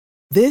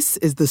This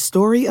is the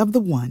story of the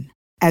one.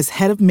 As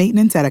head of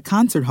maintenance at a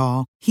concert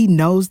hall, he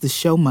knows the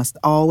show must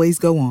always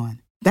go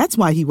on. That's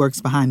why he works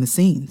behind the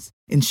scenes,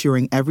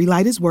 ensuring every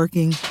light is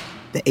working,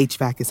 the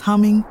HVAC is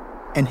humming,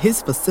 and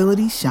his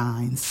facility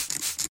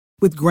shines.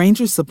 With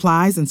Grainger's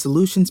supplies and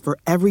solutions for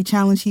every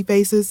challenge he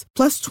faces,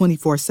 plus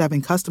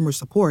 24/7 customer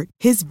support,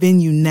 his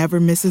venue never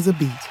misses a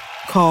beat.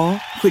 Call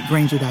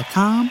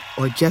quickgrainger.com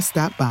or just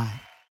stop by.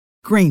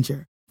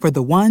 Grainger, for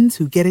the ones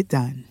who get it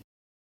done.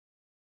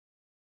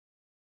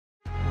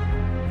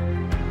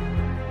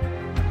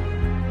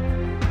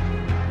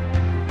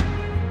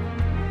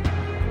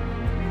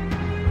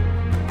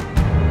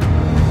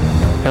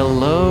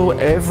 Hello,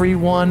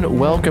 everyone.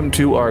 Welcome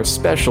to our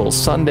special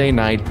Sunday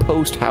night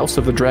post House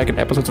of the Dragon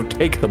episodes of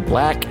Take the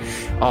Black,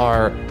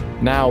 our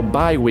now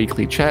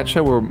bi-weekly chat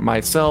show where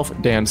myself,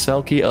 Dan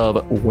Selke of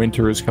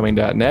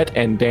winteriscoming.net,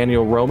 and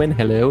Daniel Roman,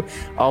 hello,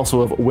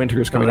 also of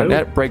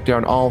winteriscoming.net, break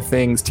down all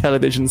things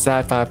television,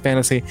 sci-fi,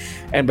 fantasy,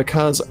 and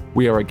because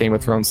we are a Game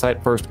of Thrones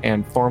site first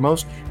and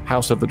foremost,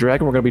 House of the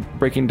Dragon, we're going to be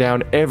breaking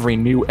down every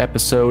new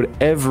episode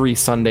every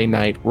Sunday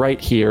night right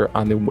here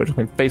on the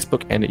Winteriscoming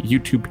Facebook and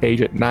YouTube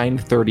page at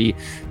 9:30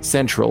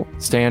 Central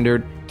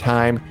Standard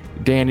Time.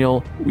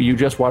 Daniel, you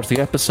just watched the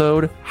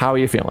episode. How are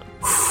you feeling?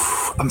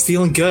 I'm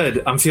feeling good.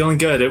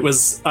 It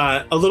was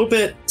a little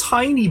bit,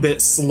 tiny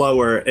bit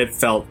slower, it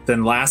felt,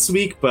 than last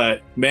week,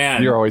 but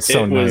man, you're always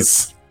so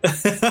nice.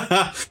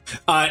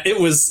 It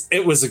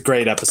was a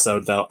great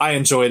episode, though. I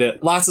enjoyed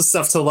it. Lots of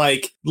stuff to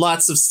like,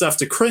 lots of stuff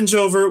to cringe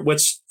over,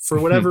 which for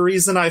whatever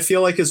reason I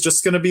feel like is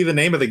just going to be the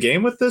name of the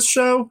game with this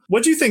show.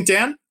 What do you think,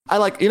 Dan?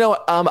 I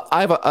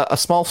have a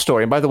small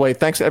story. And by the way,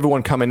 thanks to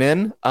everyone coming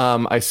in.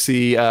 I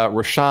see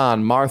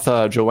Rashawn,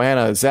 Martha,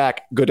 Joanna,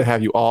 Zach. Good to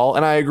have you all.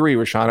 And I agree,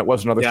 Rashawn. It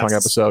was another strong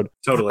episode.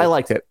 Totally. I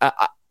liked it.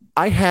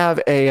 I have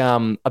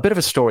a bit of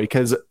a story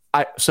because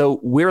so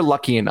we're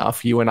lucky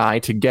enough, you and I,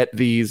 to get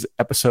these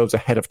episodes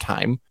ahead of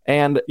time.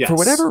 And for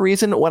whatever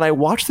reason, when I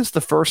watched this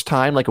the first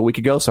time, like a week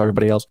ago, so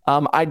everybody else,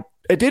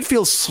 it did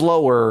feel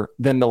slower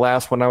than the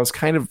last one. I was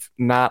kind of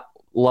not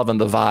loving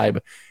the vibe.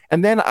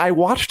 And then I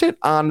watched it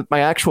on my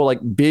actual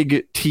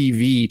big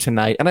TV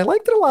tonight, and I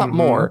liked it a lot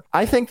more.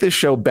 I think this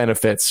show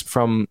benefits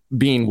from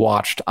being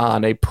watched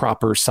on a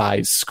proper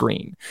size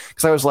screen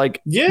because I was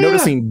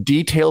noticing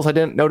details I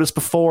didn't notice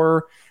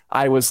before.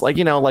 I was when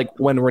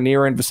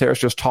Rhaenyra and Viserys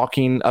just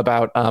talking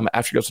about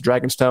after he goes to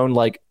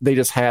Dragonstone, they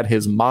just had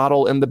his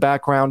model in the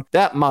background.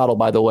 That model,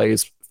 by the way,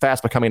 is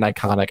fast becoming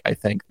iconic. I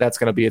think that's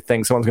going to be a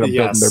thing someone's going to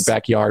build in their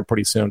backyard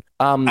pretty soon.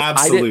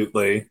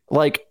 Absolutely.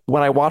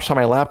 When I watched on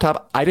my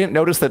laptop, I didn't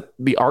notice that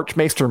the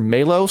Archmaester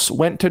Malos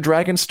went to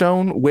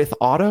Dragonstone with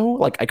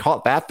Otto. I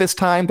caught that this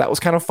time. That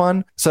was kind of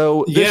fun.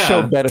 So this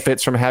show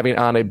benefits from having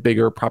on a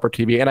bigger, proper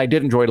TV, and I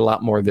did enjoy it a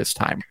lot more this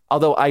time.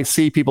 Although I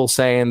see people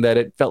saying that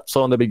it felt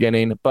slow in the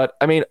beginning, but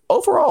I mean,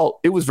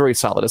 overall, it was very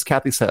solid. As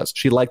Kathy says,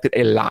 she liked it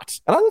a lot,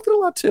 and I liked it a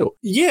lot too.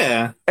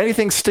 Yeah.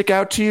 Anything stick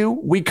out to you?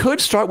 We could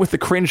start with the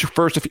cringe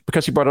first,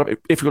 because you brought it up,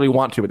 if you really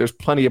want to, but there's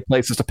plenty of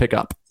places to pick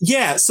up.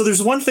 Yeah, so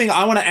there's one thing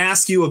I want to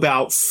ask you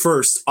about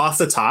first, off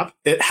the top.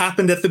 It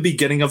happened at the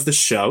beginning of the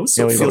show,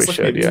 so it feels like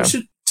maybe we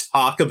should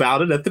talk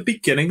about it at the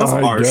beginning of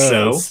our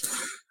show.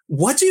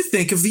 What do you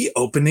think of the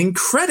opening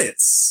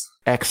credits?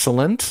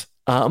 Excellent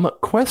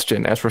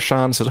question. As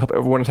Rashawn says, I hope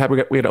everyone is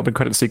happy we had an open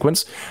credit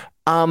sequence.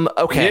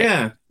 Okay.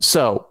 Yeah.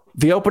 So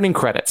the opening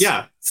credits.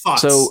 Yeah.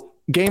 Thoughts. So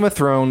Game of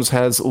Thrones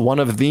has one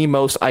of the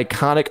most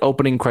iconic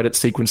opening credit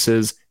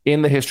sequences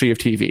in the history of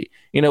TV.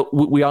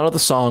 We all know the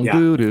song.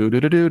 Do do do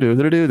do do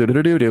do do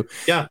do do do.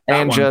 Yeah.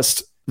 And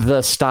just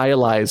the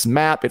stylized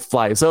map, it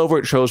flies over,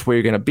 it shows where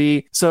you're going to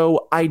be.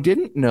 So I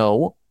didn't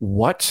know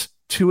what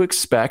to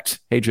expect.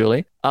 Hey,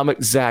 Julie.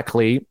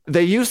 Exactly.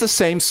 They use the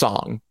same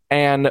song.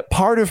 And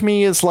part of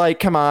me is like,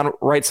 come on,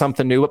 write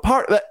something new.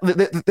 But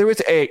there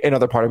is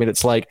another part of me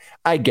that's like,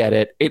 I get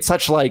it. It's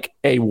such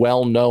a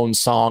well-known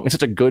song. It's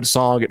such a good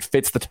song. It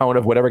fits the tone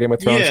of whatever Game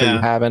of Thrones show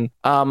you're having.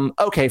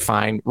 Okay,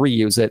 fine.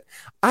 Reuse it.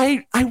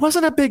 I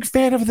wasn't a big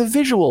fan of the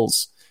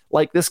visuals.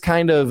 This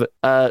kind of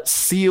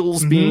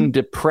seals being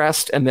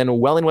depressed and then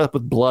welling up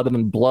with blood, and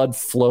then blood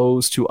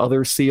flows to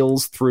other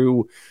seals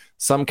through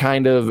some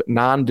kind of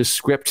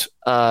nondescript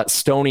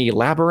stony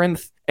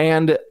labyrinth.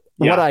 And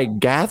what I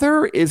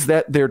gather is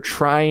that they're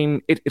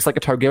trying, it's like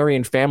a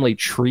Targaryen family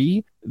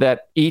tree,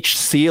 that each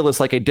seal is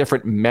like a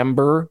different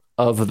member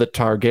of the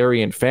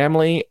Targaryen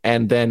family.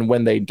 And then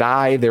when they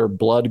die, their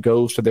blood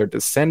goes to their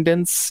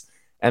descendants.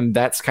 And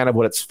that's kind of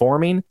what it's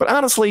forming. But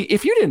honestly,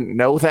 if you didn't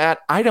know that,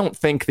 I don't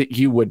think that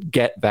you would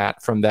get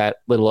that from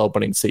that little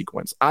opening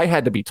sequence. I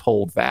had to be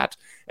told that.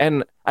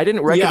 And I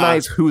didn't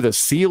recognize who the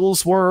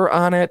seals were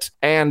on it.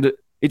 And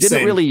it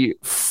didn't really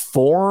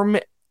form.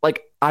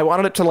 I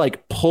wanted it to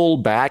pull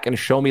back and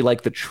show me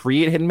the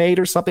tree it had made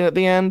or something at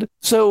the end.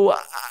 So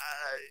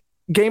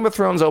Game of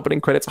Thrones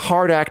opening credits,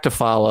 hard act to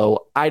follow.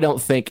 I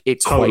don't think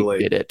it quite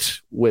did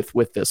it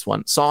with this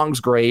one. Song's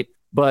great,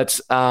 but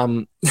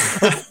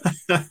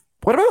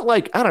What about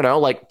like, I don't know,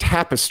 like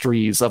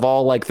tapestries of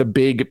all like the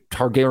big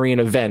Targaryen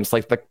events,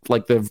 like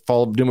the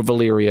fall of Doom of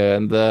Valyria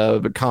and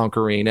the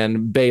Conquering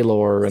and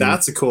Baelor, and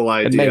that's a cool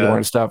idea, and Maegor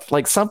and stuff,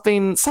 like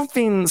something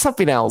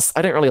else.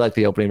 I didn't really like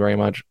the opening very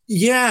much.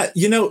 Yeah,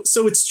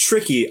 so it's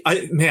tricky.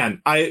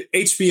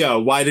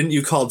 HBO, why didn't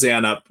you call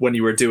Dan up when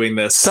you were doing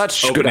this?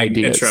 Such good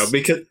ideas. Intro,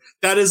 because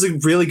that is a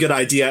really good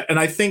idea. And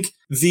I think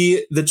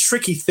the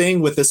tricky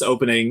thing with this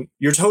opening,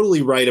 you're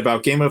totally right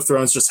about Game of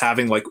Thrones just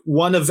having like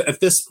one of,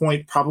 at this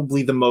point,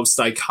 probably the most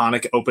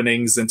iconic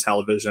openings in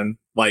television.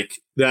 Like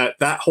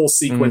that whole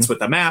sequence with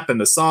the map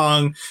and the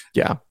song.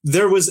 Yeah.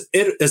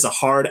 It is a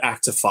hard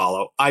act to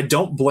follow. I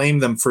don't blame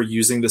them for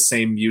using the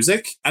same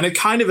music. And it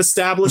kind of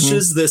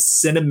establishes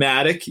this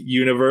cinematic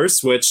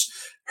universe, which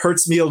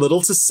hurts me a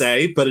little to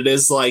say, but it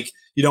is like,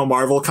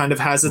 Marvel kind of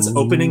has its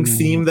opening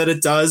theme that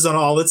it does on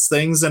all its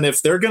things. And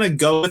if they're going to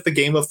go with the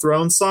Game of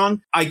Thrones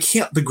song, I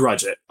can't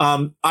begrudge it.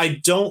 I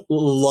don't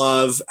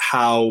love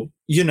how,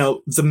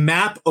 the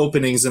map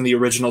openings in the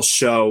original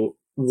show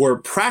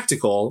were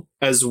practical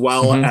as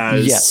well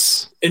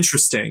as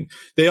interesting.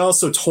 They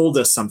also told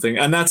us something.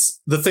 And that's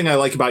the thing I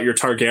like about your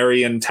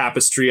Targaryen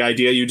tapestry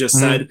idea you just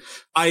said.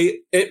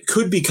 It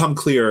could become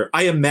clear.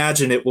 I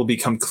imagine it will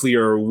become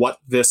clear what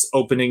this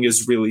opening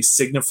is really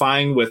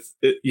signifying with,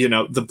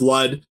 the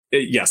blood.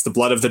 Yes, the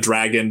blood of the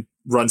dragon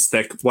runs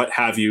thick, what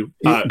have you,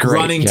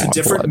 running to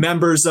different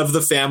members of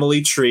the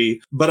family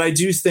tree. But I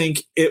do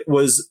think it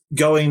was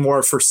going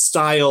more for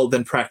style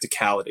than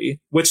practicality,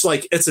 which,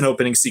 like, it's an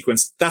opening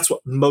sequence. That's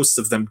what most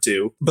of them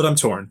do. But I'm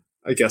torn,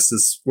 I guess,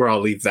 is where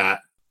I'll leave that.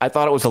 I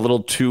thought it was a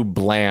little too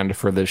bland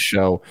for this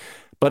show.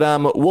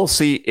 But we'll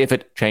see if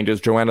it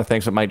changes. Joanna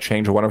thinks it might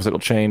change, or whatever it'll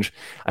change.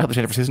 I hope they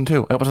change it for season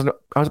 2. I hope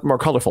it's more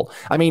colorful.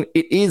 I mean,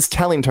 it is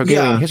telling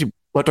Targaryen history.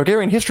 But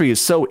Targaryen history is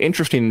so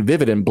interesting and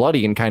vivid and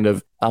bloody and kind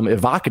of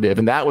evocative.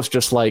 And that was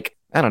just like,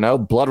 I don't know,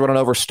 blood running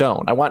over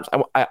stone. I want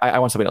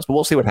something else, but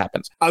we'll see what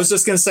happens. I was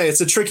just going to say,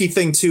 it's a tricky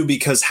thing, too,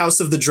 because House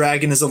of the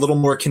Dragon is a little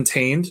more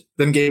contained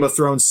than Game of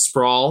Thrones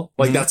Sprawl.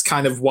 Like, that's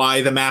kind of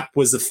why the map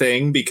was a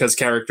thing, because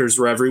characters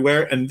were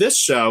everywhere. And this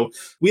show,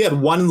 we had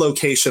one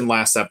location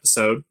last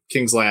episode,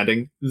 King's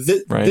Landing.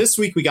 This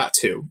week, we got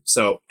 2.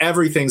 So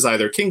everything's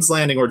either King's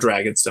Landing or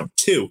Dragonstone.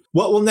 2.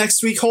 What will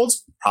next week hold?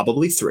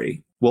 Probably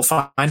 3. We'll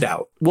find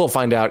out. We'll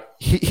find out.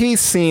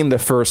 He's seen the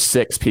first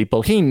 6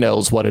 people. He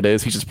knows what it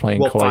is. He's just playing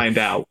coy. We'll find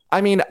out.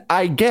 I mean,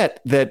 I get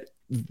that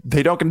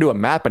they don't do a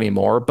map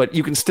anymore, but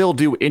you can still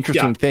do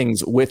interesting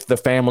things with the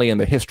family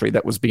and the history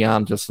that was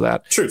beyond just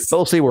that. Truth. So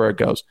we'll see where it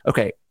goes.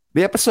 Okay.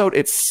 The episode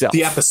itself.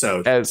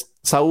 As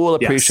Saul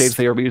appreciates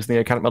they are using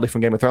the iconic melody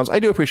from Game of Thrones. I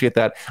do appreciate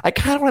that. I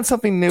kind of want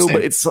something new,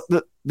 but it's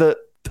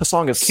the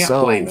song is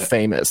so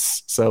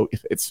famous. So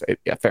it's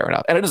fair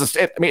enough. And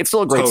it's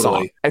still a great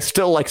song. I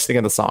still like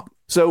singing the song.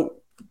 So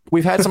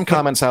we've had some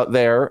comments out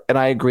there, and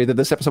I agree that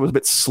this episode was a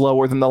bit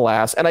slower than the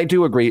last. And I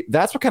do agree.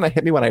 That's what kind of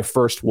hit me when I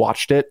first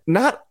watched it.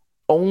 Not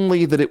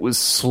only that it was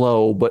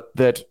slow, but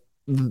that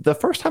the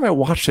first time I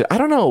watched it, I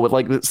don't know,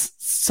 like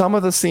some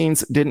of the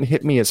scenes didn't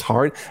hit me as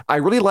hard. I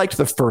really liked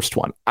the first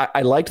one.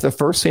 I liked the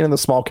first scene in the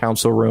small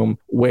council room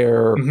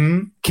where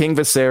King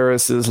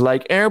Viserys is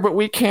like, but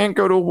we can't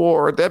go to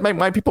war. That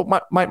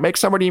might make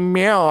somebody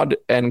mad.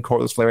 And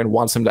Corlys Velaryon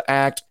wants him to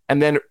act. And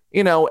then,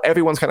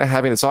 everyone's kind of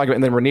having this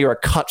argument. And then Rhaenyra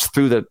cuts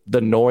through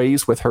the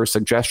noise with her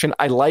suggestion.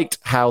 I liked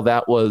how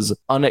that was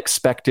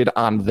unexpected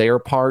on their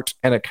part.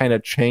 And it kind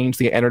of changed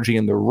the energy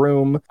in the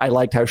room. I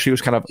liked how she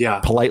was kind of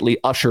politely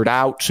ushered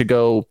out to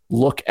go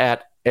look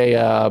at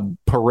a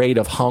parade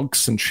of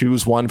hunks and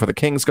choose one for the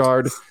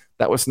Kingsguard.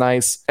 That was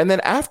nice. And then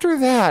after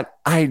that,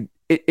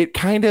 it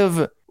kind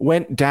of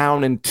went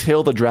down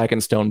until the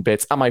Dragonstone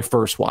bits on my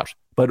first watch.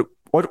 But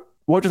what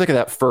did you think of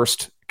that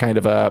first kind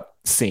of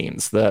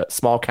scenes, the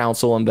small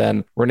council and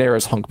then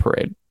Rhaenyra's hunk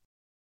parade?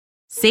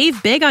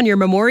 Save big on your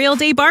Memorial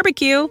Day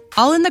barbecue,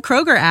 all in the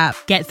Kroger app.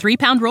 Get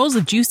 3-pound rolls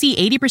of juicy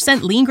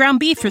 80% lean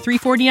ground beef for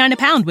 $3.49 a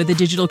pound with a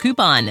digital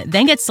coupon.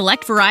 Then get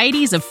select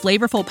varieties of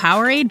flavorful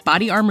Powerade,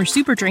 Body Armor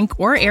Super Drink,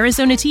 or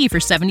Arizona tea for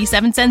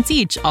 77 cents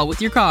each, all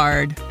with your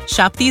card.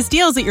 Shop these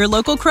deals at your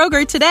local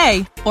Kroger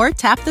today, or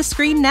tap the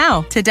screen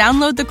now to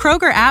download the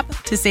Kroger app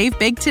to save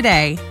big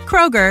today.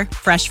 Kroger,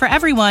 fresh for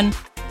everyone.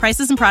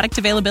 Prices and product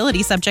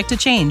availability subject to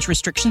change.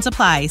 Restrictions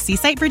apply. See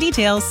site for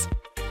details.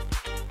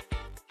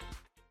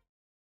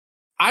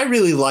 I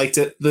really liked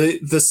it.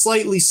 The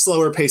slightly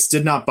slower pace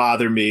did not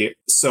bother me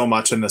so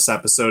much in this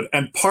episode.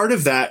 And part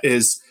of that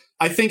is,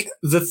 I think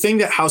the thing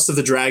that House of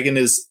the Dragon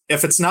is,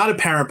 if it's not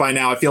apparent by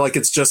now, I feel like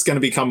it's just going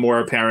to become more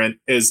apparent,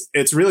 is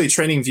it's really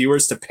training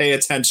viewers to pay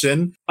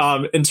attention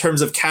in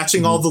terms of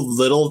catching all the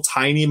little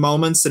tiny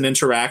moments and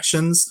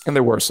interactions. And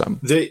there were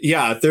some.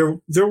 There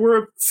were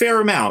a fair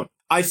amount.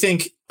 I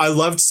think I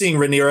loved seeing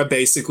Rhaenyra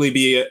basically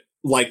be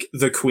like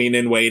the queen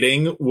in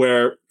waiting,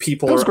 where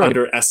people are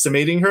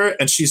underestimating her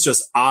and she's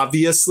just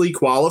obviously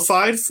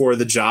qualified for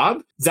the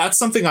job. That's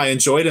something I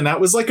enjoyed. And that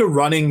was like a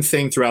running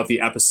thing throughout the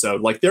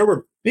episode. Like there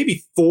were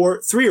maybe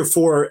 3 or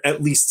 4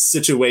 at least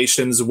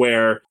situations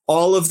where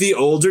all of the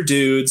older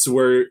dudes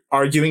were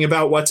arguing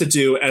about what to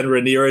do and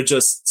Rhaenyra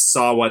just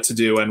saw what to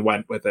do and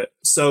went with it.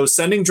 So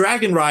sending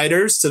dragon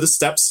riders to the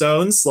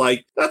Stepstones,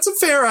 like, that's a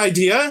fair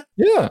idea.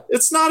 Yeah.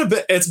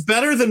 It's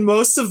better than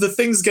most of the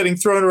things getting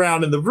thrown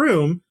around in the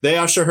room. They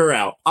usher her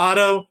out.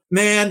 Otto,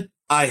 man,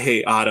 I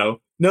hate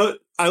Otto. No,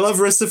 I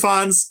love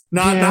Aristophanes,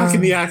 not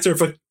knocking the actor,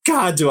 but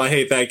God, do I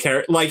hate that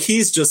character. Like,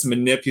 he's just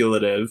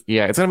manipulative.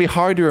 Yeah, it's going to be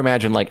hard to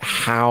imagine, like,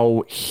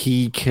 how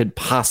he could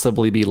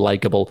possibly be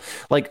likable.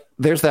 Like,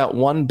 there's that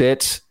one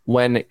bit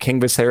when King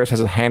Viserys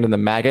has a hand in the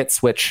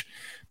maggots, which,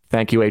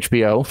 thank you,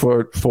 HBO,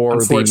 for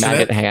the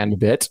maggot hand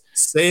bit.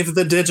 Save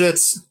the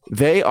digits.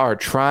 They are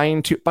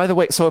trying to... By the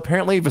way, so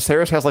apparently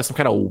Viserys has, like, some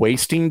kind of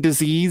wasting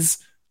disease.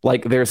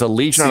 Like, there's a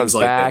legion on his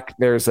back.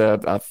 There's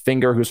a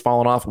finger who's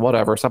fallen off.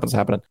 Whatever, something's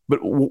happening. But...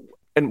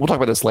 And we'll talk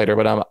about this later,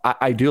 but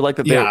I do like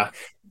that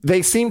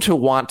they seem to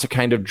want to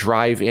kind of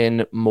drive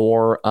in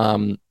more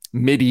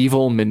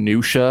medieval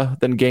minutia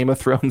than Game of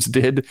Thrones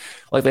did.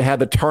 Like, they had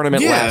the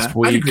tournament last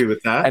week. I agree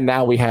with that. And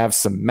now we have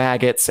some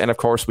maggots. And of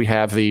course, we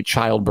have the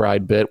child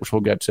bride bit, which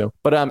we'll get to.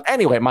 But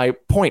anyway, my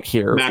point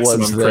here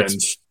was that,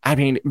 cringe. I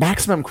mean,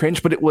 maximum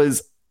cringe, but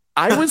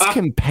I was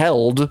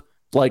compelled.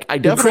 Like, I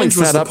definitely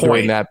sat up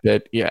during that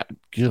bit. Yeah.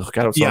 Ugh,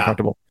 God, it was so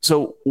uncomfortable.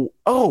 So,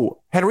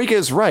 Henrique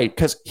is right,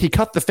 because he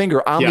cut the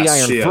finger on the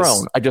Iron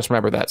Throne. I just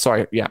remember that.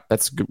 Sorry. Yeah,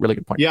 that's a really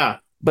good point. Yeah.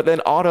 But then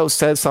Otto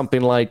says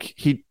something like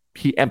he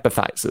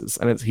empathizes.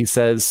 And he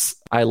says,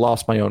 I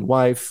lost my own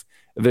wife.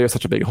 There's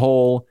such a big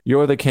hole.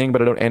 You're the king,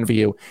 but I don't envy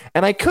you.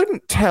 And I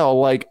couldn't tell,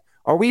 like,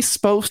 are we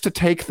supposed to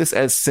take this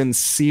as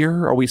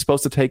sincere? Are we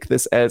supposed to take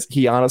this as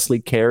he honestly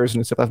cares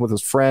and is sympathizing with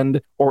his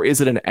friend? Or is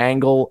it an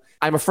angle?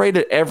 I'm afraid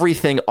that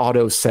everything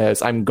Otto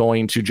says, I'm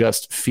going to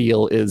just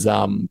feel is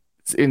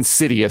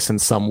insidious in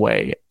some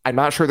way. I'm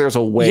not sure there's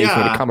a way for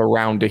me to come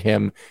around to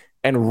him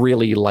and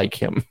really like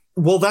him.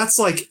 Well, that's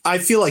like, I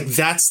feel like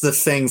that's the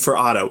thing for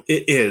Otto.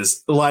 It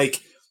is.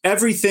 Like,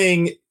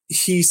 everything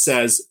he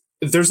says...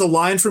 There's a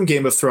line from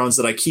Game of Thrones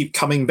that I keep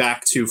coming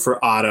back to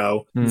for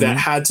Otto that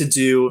had to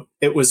do,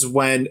 it was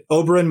when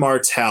Oberyn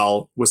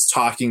Martell was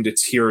talking to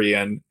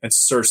Tyrion and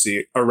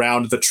Cersei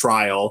around the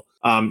trial,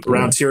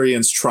 around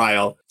Tyrion's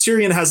trial.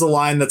 Tyrion has a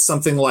line that's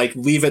something like,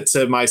 leave it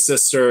to my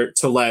sister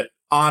to let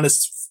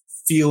honest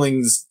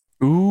feelings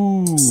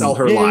sell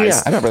her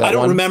lies. Yeah. I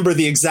don't remember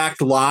the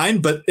exact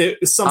line, but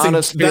it's something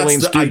honest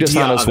feelings do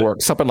dishonest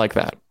work, something like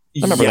that.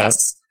 I remember that.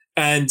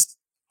 And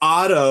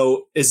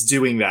Otto is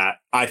doing that,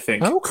 I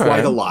think,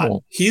 quite a lot.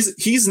 Cool.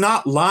 He's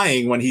not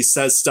lying when he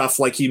says stuff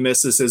like he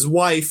misses his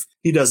wife.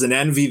 He doesn't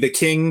envy the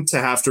king to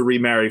have to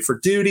remarry for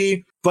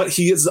duty. But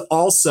he is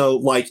also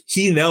like,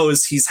 he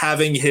knows he's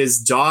having his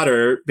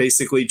daughter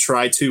basically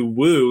try to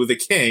woo the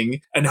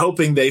king and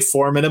hoping they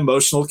form an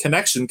emotional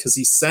connection because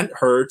he sent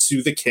her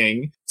to the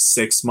king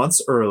 6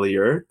 months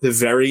earlier, the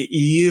very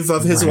eve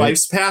of his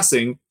wife's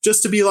passing,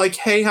 just to be like,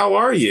 hey, how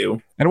are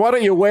you? And why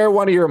don't you wear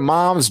one of your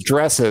mom's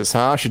dresses,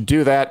 huh? I should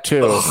do that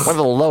too. One of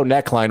the low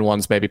neckline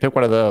ones, maybe. Pick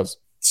one of those.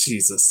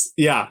 Jesus.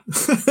 Yeah.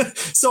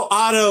 So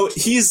Otto,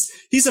 he's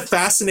a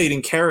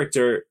fascinating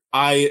character.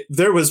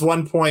 There was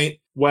one point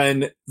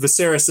when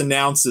Viserys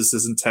announces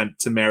his intent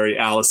to marry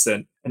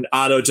Alicent, and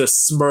Otto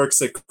just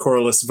smirks at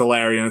Corlys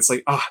Velaryon. It's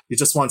like, you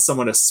just want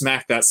someone to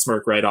smack that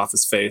smirk right off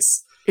his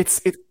face.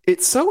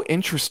 It's so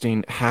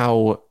interesting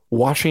how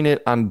watching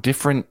it on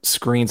different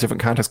screens,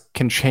 different contexts,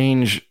 can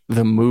change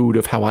the mood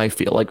of how I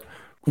feel. Like,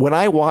 when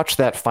I watched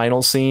that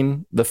final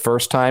scene the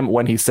first time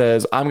when he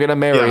says, I'm going to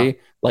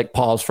marry, like,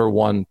 pause for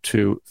 1,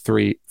 2,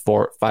 3,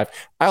 4, 5,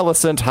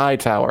 Alicent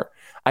Hightower.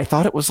 I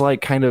thought it was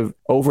like kind of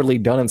overly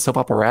done and soap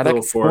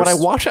operatic. When I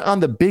watch it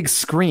on the big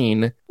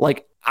screen,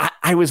 like,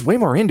 I was way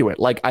more into it.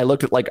 Like, I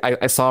looked at, like,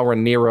 I saw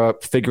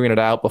Rhaenyra figuring it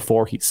out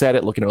before he said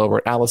it, looking over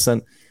at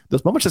Alicent.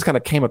 Those moments just kind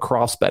of came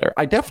across better.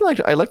 I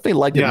definitely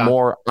liked it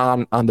more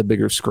on the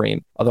bigger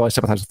screen. Although I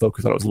sometimes with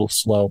focus thought it was a little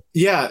slow.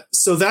 Yeah,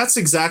 so that's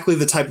exactly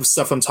the type of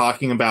stuff I'm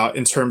talking about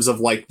in terms of,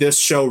 like, this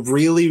show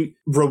really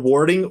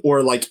rewarding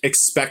or, like,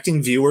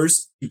 expecting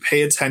viewers to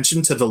pay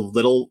attention to the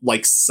little,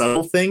 like,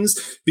 subtle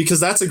things, because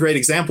that's a great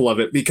example of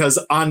it. Because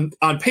on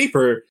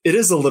paper, it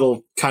is a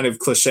little kind of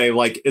cliche,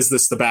 like, is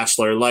this The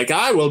Bachelor? Like,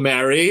 I will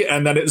marry,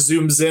 and then it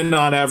zooms in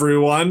on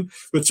everyone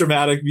with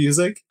dramatic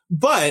music.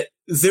 But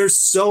there's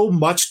so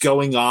much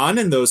going on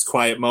in those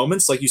quiet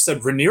moments. Like you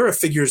said, Rhaenyra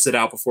figures it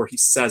out before he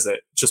says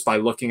it, just by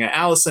looking at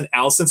Alicent.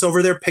 Alicent's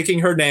over there picking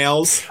her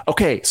nails.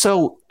 Okay,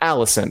 so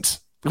Alicent.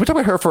 Can we talk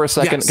about her for a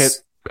second?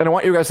 Yes. And I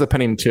want you guys'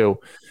 opinion too.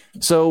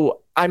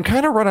 So I'm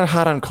kind of running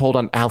hot on cold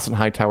on Alicent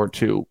Hightower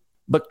too,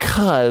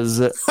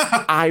 because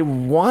I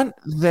want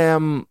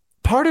them...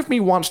 Part of me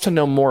wants to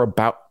know more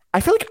about... I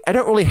feel like I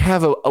don't really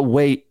have a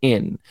way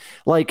in.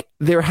 Like,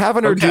 they're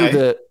having her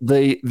do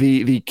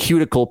the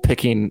cuticle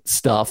picking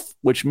stuff,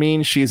 which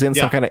means she's in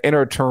some kind of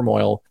inner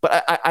turmoil.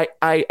 But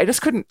I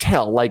just couldn't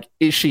tell. Like,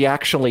 is she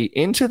actually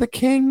into the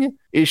king?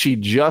 Is she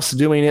just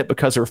doing it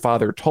because her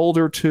father told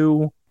her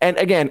to? And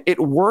again, it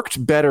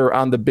worked better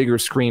on the bigger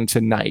screen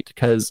tonight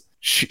because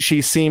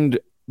she seemed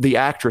the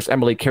actress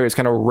Emily Carey is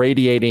kind of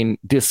radiating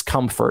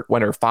discomfort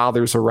when her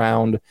father's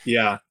around.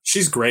 Yeah,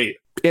 she's great.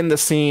 In the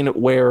scene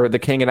where the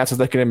king announces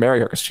they can marry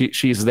her, because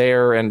she's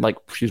there and like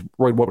she's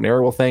worried what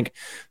Rhaenyra will think.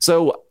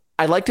 So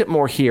I liked it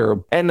more here,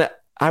 and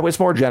I was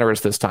more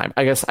generous this time.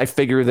 I guess I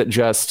figure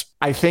that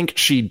I think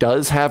she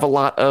does have a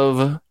lot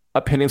of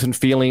opinions and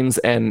feelings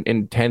and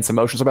intense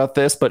emotions about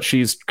this, but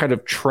she's kind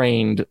of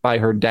trained by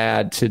her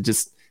dad to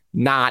just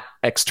not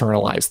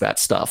externalize that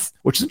stuff,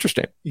 which is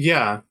interesting.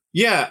 Yeah,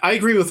 I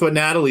agree with what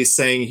Natalie's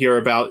saying here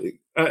about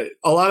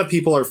a lot of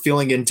people are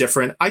feeling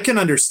indifferent. I can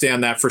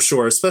understand that for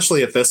sure,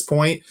 especially at this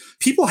point.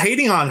 People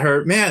hating on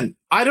her, man,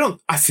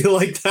 I feel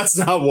like that's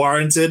not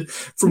warranted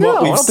from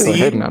what we've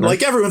seen.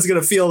 Like, everyone's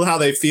going to feel how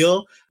they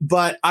feel.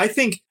 But I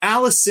think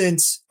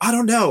Alicent, I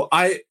don't know.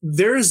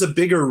 There is a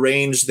bigger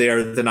range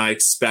there than I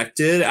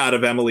expected out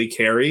of Emily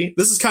Carey.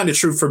 This is kind of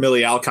true for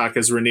Millie Alcock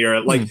as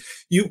Rhaenyra. Like,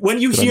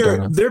 when you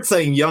hear they're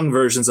playing young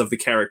versions of the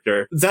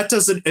character, that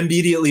doesn't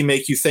immediately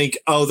make you think,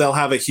 oh, they'll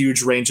have a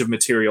huge range of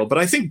material. But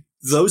I think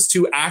those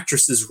two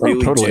actresses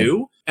really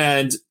do.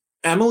 And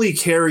Emily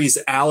Carey's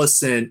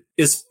Alicent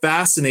is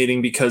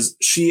fascinating because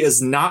she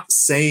is not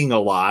saying a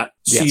lot.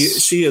 Yes.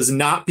 She is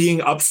not being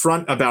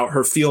upfront about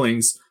her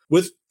feelings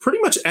with pretty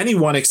much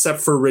anyone except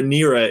for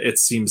Rhaenyra, it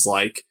seems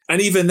like.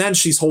 And even then,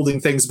 she's holding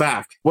things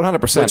back.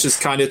 100%. Which is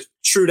kind of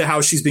true to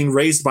how she's being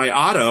raised by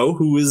Otto,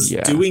 who is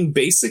doing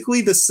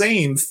basically the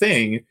same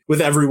thing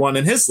with everyone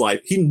in his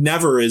life. He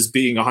never is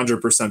being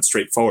 100%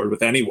 straightforward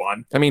with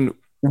anyone. I mean,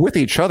 with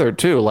each other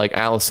too, like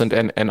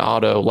Alicent and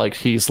Otto, like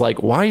he's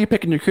like, why are you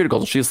picking your cuticles?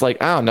 And she's like,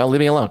 oh, no, leave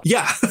me alone.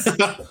 Yeah.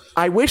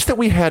 I wish that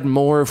we had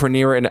more of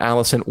Rhaenyra and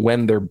Alicent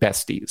when they're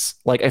besties.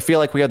 Like, I feel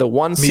like we had the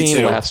one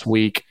scene last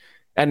week,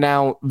 and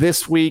now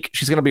this week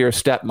she's going to be her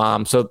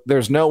stepmom. So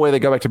there's no way they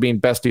go back to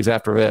being besties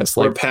after this.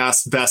 We're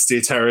past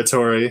bestie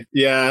territory.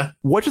 Yeah.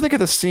 What do you think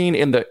of the scene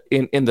in the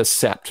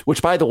Sept?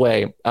 Which, by the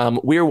way,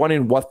 we were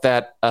wondering what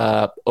that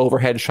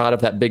overhead shot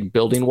of that big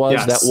building was.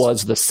 Yes. That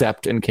was the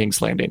Sept in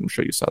King's Landing. I'm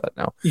sure you saw that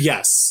now.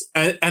 Yes.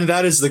 And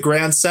that is the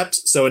Grand Sept.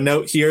 So a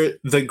note here,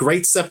 the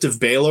Great Sept of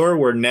Baelor,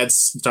 where Ned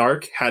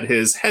Stark had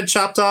his head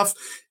chopped off,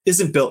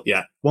 isn't built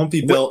yet. Won't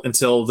be built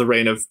until the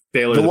reign of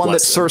Baelor the one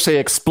Blessed. That Cersei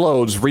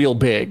explodes real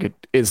big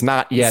is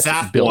not yet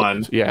that built.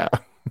 One. Yeah.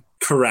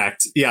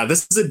 Correct. Yeah,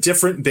 this is a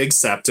different big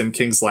sept in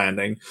King's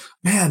Landing.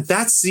 Man,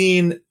 that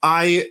scene,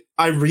 I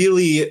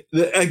really,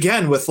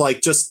 again, with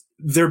like just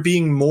there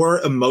being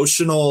more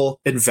emotional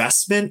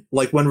investment,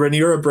 like when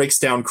Rhaenyra breaks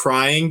down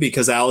crying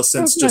because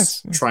Alicent's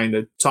just trying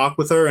to talk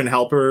with her and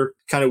help her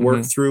kind of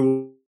work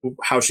through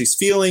how she's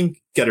feeling,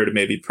 get her to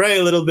maybe pray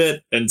a little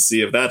bit and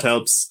see if that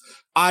helps.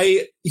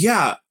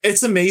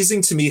 It's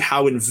amazing to me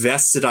how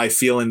invested I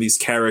feel in these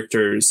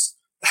characters,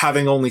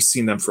 having only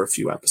seen them for a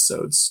few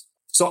episodes.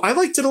 So I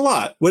liked it a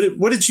lot. What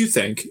did you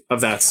think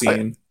of that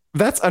scene?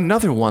 That's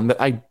another one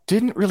that I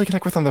didn't really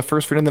connect with on the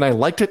first read, and then I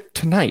liked it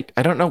tonight.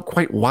 I don't know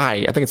quite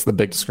why. I think it's the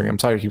big screen. I'm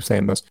sorry to keep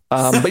saying this.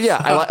 But yeah,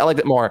 I liked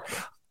it more.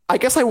 I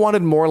guess I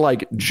wanted more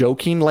like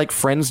joking, like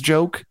Friends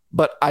joke,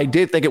 but I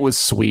did think it was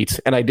sweet,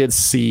 and I did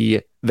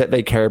see that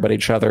they care about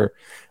each other.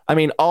 I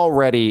mean,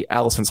 already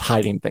Alicent's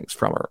hiding things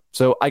from her.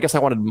 So I guess I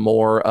wanted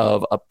more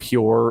of a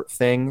pure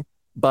thing,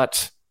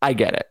 but I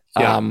get it.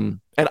 Yeah.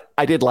 And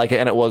I did like it,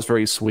 and it was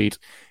very sweet.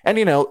 And,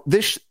 you know,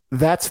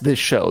 that's this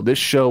show. This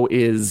show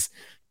is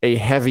a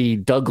heavy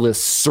Douglas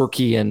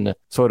Sirkian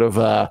sort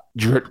of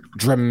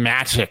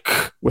dramatic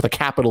with a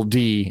capital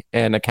D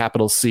and a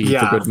capital C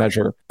for good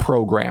measure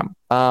program.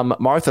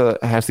 Martha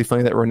has the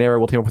feeling that Rhaenyra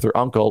will team up with her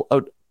uncle.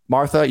 Oh,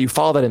 Martha, you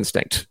follow that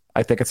instinct.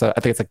 I think it's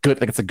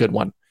a good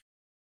one.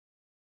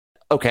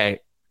 Okay,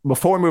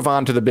 before we move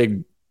on to the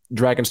big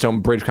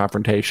Dragonstone Bridge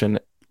confrontation,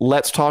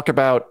 let's talk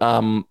about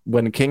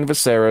when King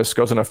Viserys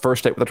goes on a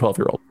first date with a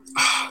 12-year-old.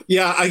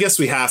 Yeah, I guess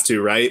we have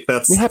to, right?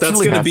 That's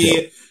going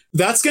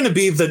to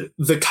be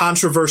the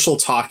controversial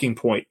talking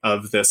point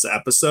of this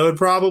episode,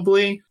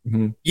 probably.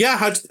 Mm-hmm. Yeah,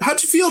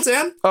 how'd you feel,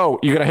 Dan? Oh,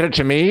 you're gonna hit it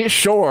to me?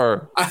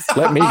 Sure.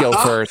 Let me go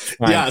first.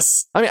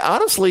 Yes. I mean,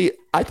 honestly,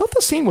 I thought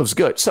the scene was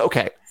good. So,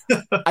 okay.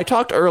 I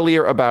talked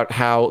earlier about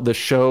how the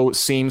show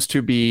seems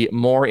to be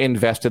more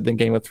invested than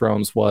Game of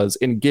Thrones was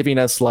in giving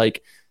us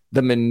like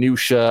the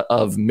minutia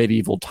of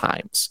medieval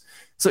times.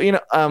 So, you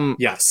know,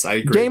 yes, I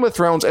agree. Game of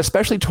Thrones,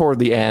 especially toward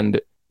the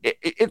end,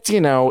 it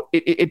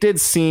did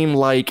seem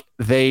like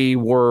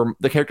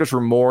the characters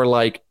were more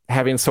like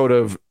having sort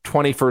of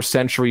 21st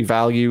century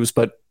values,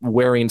 but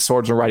wearing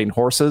swords and riding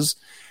horses.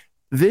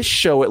 This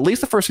show, at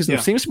least the first season,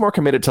 seems more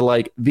committed to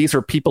like, these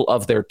are people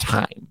of their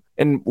time.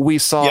 And we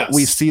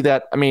see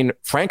that, I mean,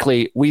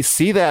 frankly, we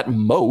see that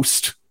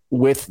most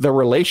with the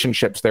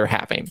relationships they're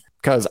having.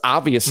 Because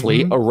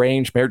obviously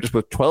arranged marriages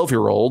with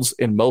 12-year-olds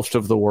in most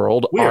of the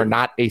world are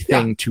not a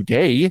thing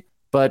today.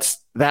 But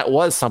that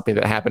was something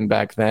that happened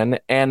back then.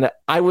 And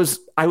I was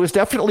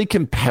definitely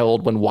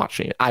compelled when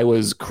watching it. I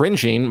was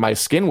cringing. My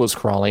skin was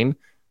crawling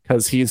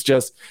because it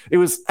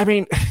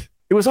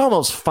was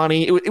almost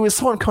funny. It was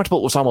so uncomfortable.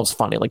 It was almost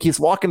funny. Like he's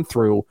walking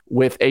through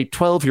with a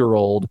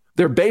 12-year-old.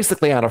 They're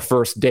basically on a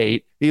first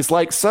date. He's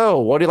like, so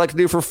what do you like to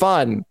do for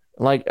fun?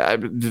 like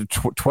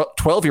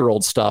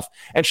 12-year-old stuff.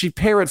 And she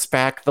parrots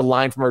back the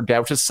line from her dad,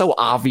 which is so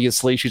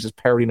obviously she's just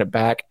parroting it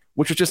back,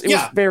 which was just, it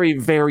was very,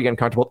 very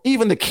uncomfortable.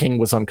 Even the king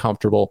was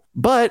uncomfortable.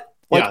 But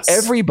like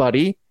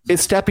everybody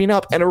is stepping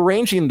up and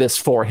arranging this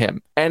for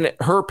him. And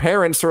her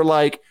parents are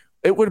like,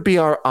 it would be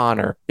our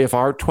honor if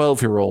our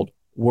 12-year-old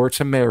were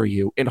to marry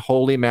you in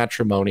holy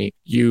matrimony,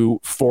 you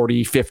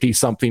 40,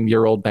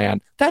 50-something-year-old man.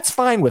 That's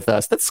fine with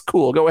us. That's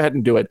cool. Go ahead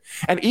and do it.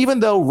 And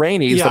even though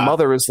Rhaenys, the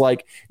mother, is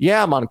like,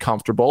 yeah, I'm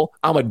uncomfortable.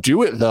 I'm going to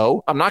do it,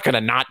 though. I'm not going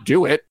to not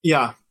do it.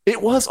 Yeah.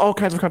 It was all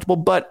kinds of uncomfortable,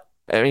 but,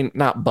 I mean,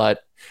 not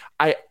but.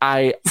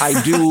 I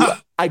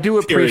do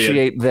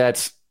appreciate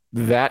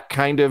that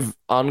kind of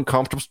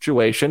uncomfortable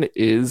situation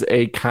is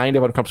a kind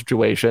of uncomfortable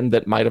situation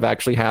that might have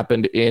actually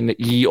happened in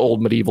ye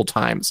old medieval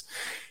times.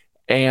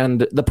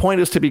 And the point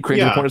is to be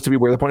crazy. The point is to be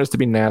weird. The point is to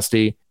be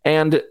nasty.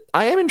 And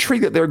I am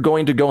intrigued that they're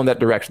going to go in that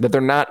direction, that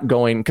they're not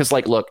going, because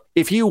like, look,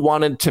 if you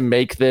wanted to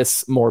make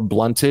this more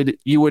blunted,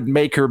 you would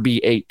make her be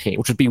 18,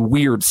 which would be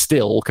weird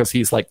still because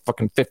he's like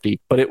fucking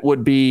 50. But it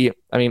would be,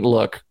 I mean,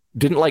 look,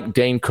 didn't like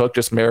Dane Cook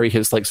just marry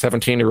his like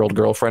 17-year-old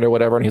girlfriend or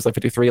whatever, and he's like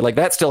 53? Like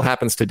that still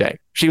happens today.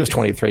 She was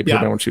 23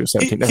 when she was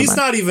 17. He's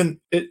not even.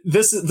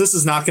 This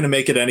is not going to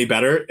make it any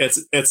better.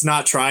 It's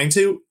not trying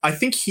to. I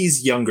think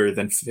he's younger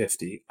than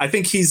 50. I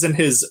think he's in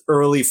his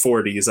early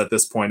 40s at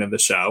this point in the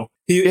show.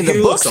 In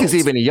the books, he's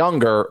even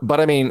younger. But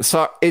I mean,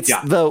 so it's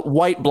the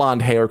white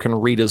blonde hair can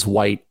read as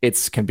white.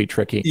 It can be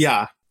tricky.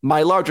 Yeah.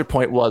 My larger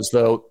point was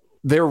though,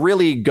 they're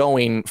really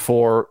going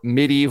for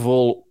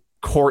medieval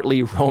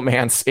courtly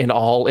romance in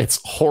all its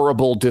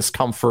horrible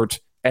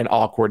discomfort and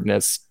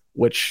awkwardness,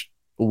 which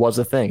was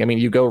a thing. I mean,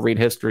 you go read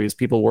histories,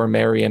 people were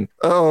marrying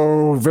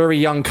very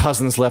young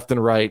cousins left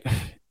and right,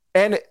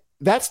 and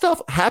that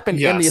stuff happened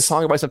in the A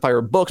Song of Ice and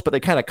Fire books, but they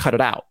kind of cut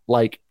it out.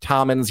 Like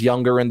Tommen's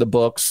younger in the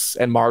books,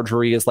 and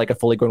Marjorie is like a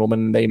fully grown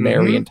woman. They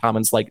marry, and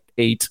Tommen's like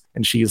 8,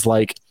 and she's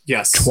like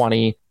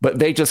 20. But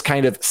they just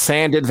kind of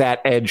sanded that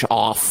edge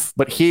off.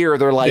 But here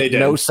they're like,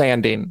 no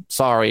sanding.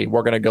 Sorry,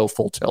 we're gonna go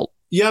full tilt.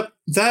 Yep,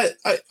 that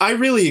I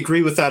really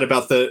agree with that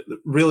about the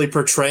really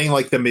portraying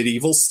like the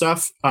medieval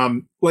stuff.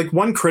 Like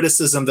one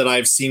criticism that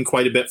I've seen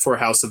quite a bit for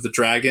House of the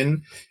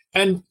Dragon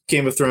and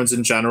Game of Thrones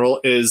in general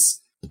is,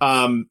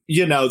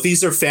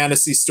 these are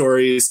fantasy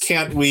stories.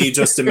 Can't we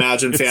just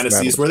imagine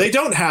fantasies where they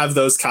don't have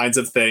those kinds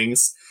of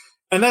things?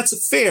 And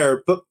that's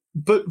fair, but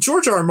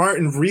George R. R.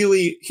 Martin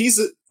really,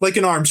 he's like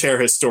an armchair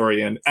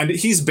historian, and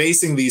he's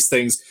basing these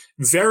things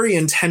very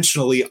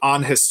intentionally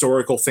on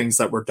historical things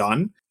that were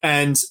done.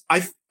 And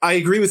I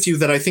agree with you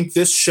that I think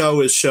this show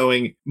is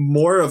showing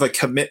more of a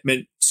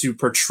commitment to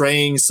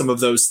portraying some of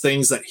those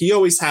things that he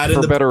always had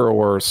for better or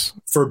worse.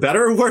 For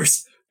better or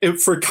worse.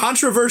 For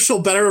controversial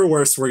better or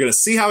worse, we're going to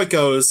see how it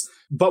goes,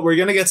 but we're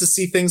going to get to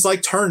see things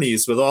like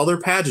tourneys with all their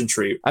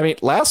pageantry. I mean,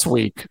 last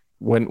week,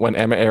 when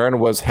Emma Aaron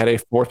had a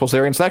forceful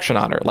cesarean section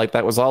on her, like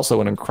that was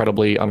also an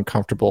incredibly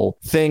uncomfortable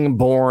thing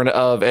born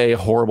of a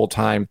horrible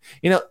time.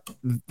 You know,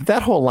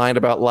 that whole line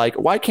about like,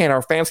 why can't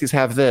our fantasies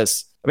have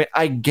this? I mean,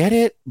 I get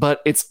it, but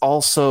it's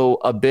also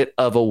a bit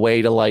of a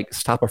way to like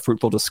stop a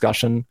fruitful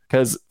discussion,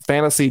 because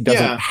fantasy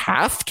doesn't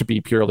have to be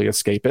purely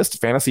escapist.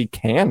 Fantasy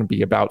can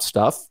be about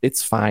stuff.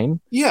 It's fine.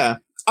 Yeah.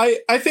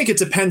 I think it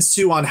depends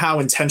too on how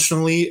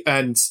intentionally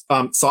and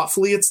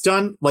thoughtfully it's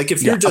done. Like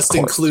if you're just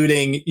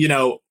including,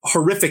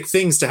 horrific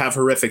things to have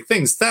horrific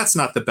things, that's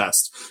not the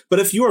best. But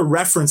if you are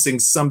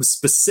referencing some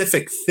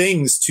specific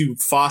things to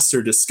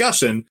foster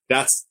discussion,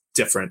 that's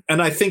different.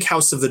 And I think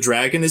House of the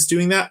Dragon is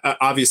doing that.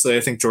 Obviously,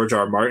 I think George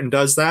R. R. Martin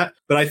does that.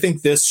 But I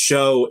think this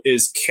show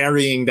is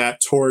carrying that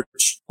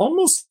torch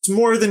almost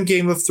more than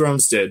Game of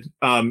Thrones did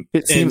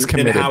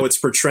in how it's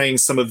portraying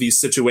some of these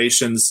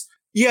situations.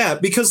 Yeah,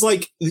 because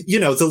like,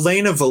 the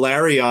Laena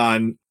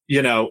Velaryon,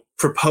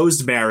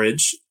 proposed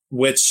marriage,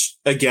 which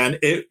again,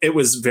 it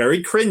was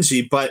very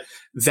cringy, but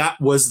that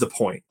was the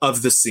point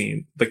of the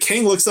scene. The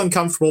king looks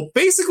uncomfortable.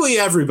 Basically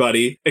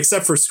everybody,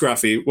 except for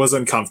Scruffy, was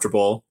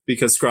uncomfortable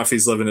because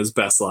Scruffy's living his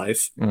best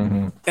life.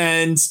 Mm-hmm.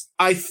 And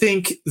I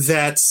think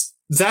that's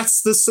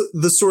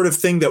the sort of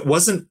thing that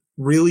wasn't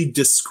really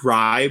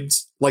described.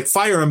 Like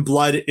Fire and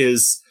Blood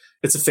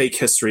it's a fake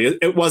history.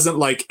 It wasn't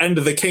like, and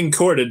the king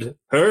courted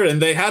her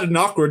and they had an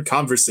awkward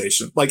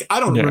conversation. Like,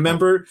 I don't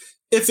remember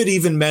if it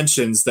even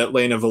mentions that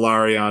Laena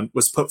Velaryon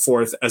was put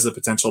forth as a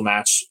potential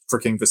match for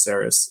King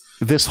Viserys.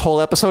 This whole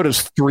episode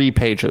is 3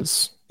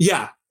 pages.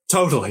 Yeah,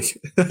 totally.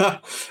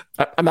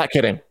 I'm not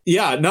kidding.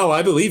 Yeah, no,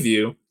 I believe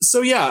you.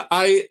 So yeah,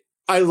 I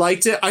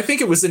liked it. I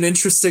think it was an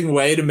interesting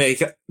way to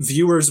make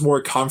viewers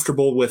more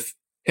comfortable with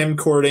him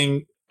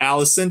courting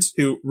Alicent,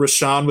 who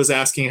Rashawn was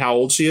asking how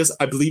old she is.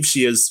 I believe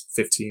she is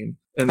 15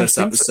 in this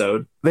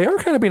episode. They are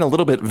kind of being a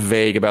little bit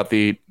vague about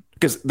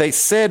because they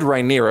said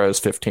Rhaenyra is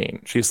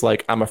 15. She's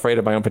like, I'm afraid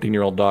of my own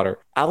 15-year-old daughter.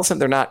 Alicent,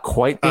 they're not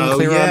quite being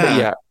clear on, but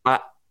yeah,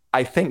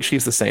 I think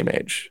she's the same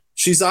age.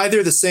 She's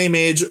either the same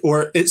age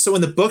so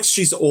in the books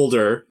she's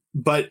older,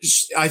 but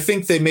I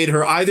think they made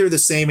her either the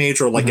same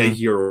age or like a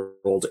year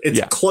old. It's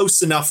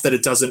close enough that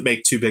it doesn't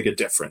make too big a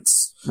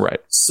difference.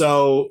 Right.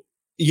 So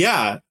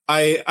yeah,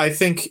 I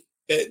think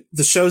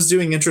the show's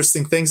doing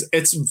interesting things.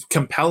 It's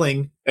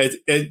compelling.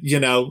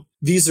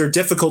 These are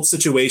difficult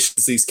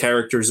situations these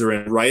characters are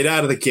in right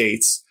out of the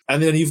gates.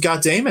 And then you've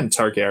got Daemon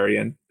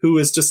Targaryen, who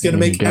is just going to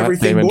make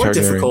everything more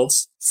difficult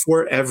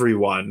for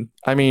everyone.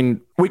 I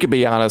mean, we could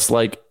be honest,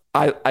 like,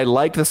 I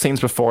liked the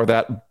scenes before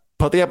that,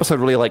 but the episode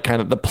really, like,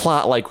 kind of, the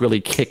plot, like,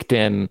 really kicked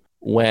in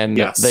when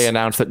they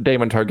announced that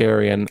Daemon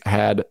Targaryen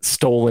had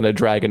stolen a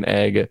dragon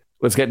egg,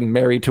 was getting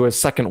married to his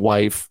second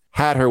wife,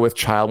 had her with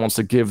child, wants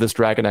to give this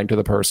dragon egg to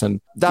the person.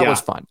 That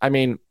was fun. I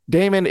mean,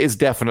 Daemon is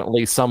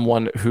definitely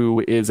someone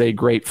who is a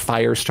great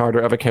fire starter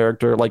of a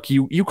character. Like,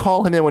 you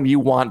call him in when you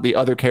want the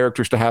other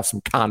characters to have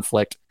some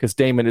conflict, because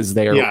Daemon is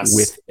there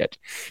with it.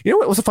 You know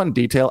what was a fun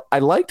detail? I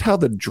liked how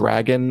the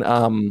dragon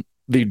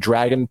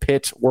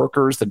pit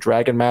workers, the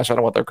dragon mash, I don't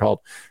know what they're called,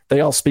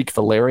 they all speak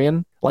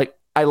Valyrian. Like,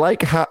 I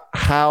like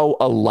how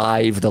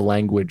alive the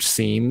language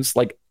seems.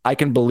 Like, I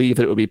can believe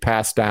that it would be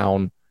passed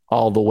down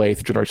all the way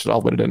through generations,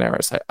 all the way to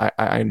Daenerys.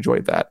 I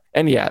enjoyed that.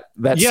 And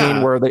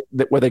scene where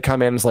they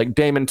come in, it's like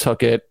Daemon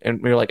took it,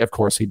 and we're like, of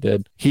course he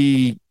did.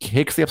 He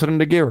kicks the episode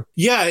into gear.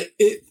 Yeah,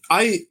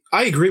 I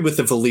agree with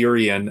the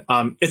Valyrian.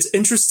 It's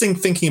interesting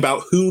thinking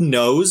about who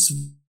knows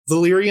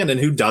Valyrian and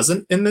who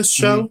doesn't in this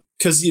show.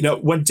 Because,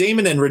 when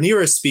Daemon and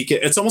Rhaenyra speak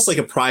it, it's almost like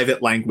a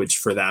private language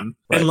for them.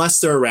 Right. Unless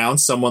they're around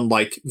someone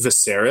like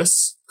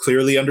Viserys,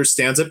 clearly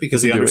understands it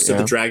because he understood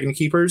the Dragon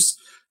Keepers.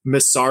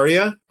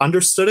 Mysaria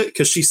understood it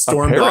because she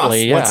stormed off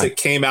once it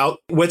came out,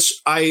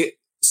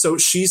 so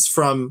she's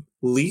from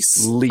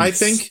Lys, I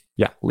think.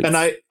 Yeah. Lys. And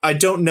I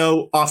don't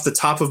know off the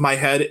top of my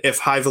head if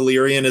High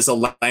Valyrian is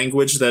a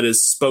language that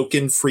is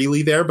spoken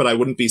freely there, but I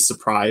wouldn't be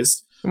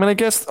surprised. I mean, I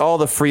guess all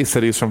the free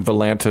cities from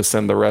Volantis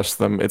and the rest of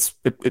them,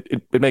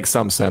 it makes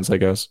some sense, I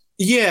guess.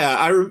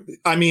 Yeah,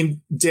 I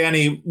mean,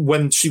 Dany,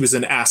 when she was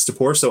in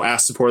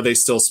Astapor, they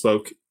still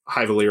spoke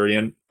High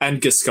Valyrian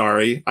and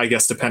Giscari, I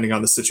guess, depending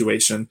on the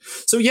situation.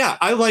 So yeah,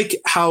 I like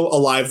how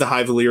alive the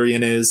High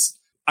Valyrian is.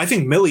 I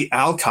think Millie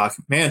Alcock,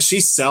 man, she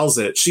sells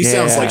it. She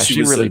sounds like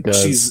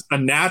she's a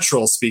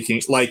natural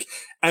speaking, like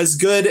as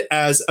good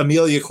as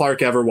Emilia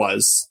Clarke ever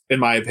was, in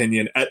my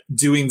opinion, at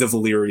doing the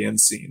Valyrian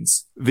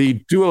scenes.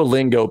 The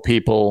Duolingo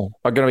people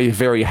are going to be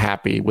very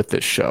happy with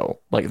this show.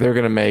 Like, they're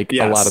going to make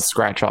a lot of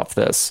scratch off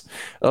this.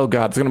 Oh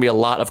God, there's going to be a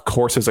lot of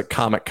courses at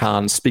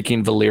Comic-Con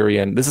speaking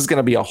Valyrian. This is going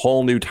to be a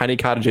whole new tiny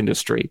cottage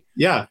industry.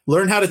 Yeah.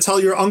 Learn how to tell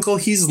your uncle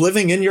he's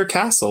living in your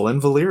castle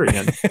in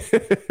Valyrian.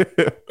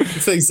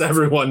 Things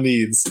everyone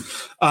needs.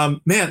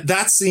 Man,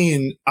 that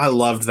scene, I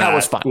loved that. That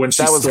was fun. When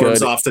she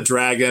storms off the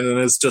dragon and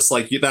it's just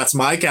like, that's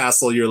my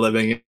castle you're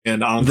living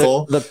in,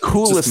 uncle. The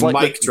coolest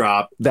mic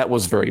drop. That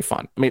was very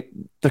fun. I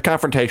mean, the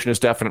confrontation is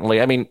definitely,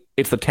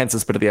 it's the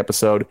tensest bit of the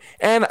episode.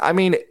 And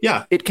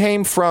it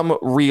came from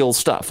real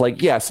stuff.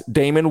 Like, yes,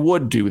 Daemon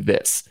would do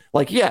this.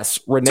 Like, yes,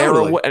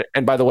 Rhaenyra,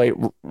 and by the way,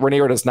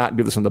 Rhaenyra does not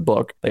do this in the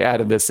book. They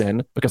added this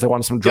in because they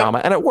wanted some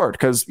drama, and it worked.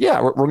 Because,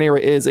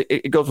 Rhaenyra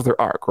it goes with her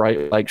arc,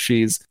 right? Like,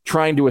 she's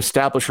trying to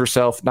establish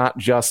herself not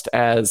just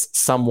as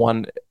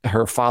someone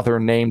her father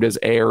named as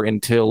heir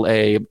until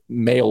a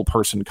male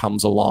person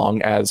comes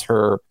along, as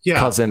her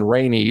cousin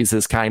Rhaenys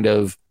is kind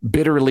of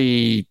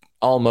bitterly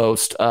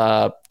almost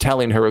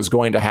telling her is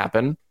going to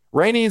happen.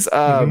 Rhaenys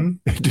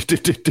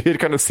did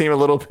kind of seem a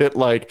little bit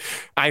like,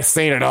 I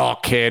seen it all,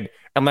 kid.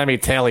 And let me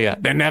tell you,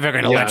 they're never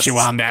going to let you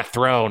on that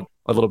throne.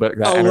 A little bit.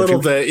 A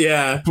little bit,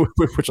 yeah.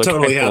 Which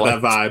totally had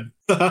that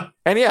vibe.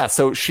 And yeah,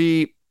 so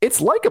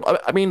it's like,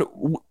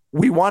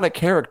 we want a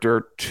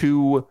character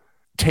to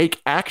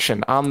take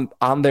action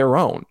on their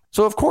own.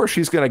 So of course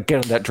she's going to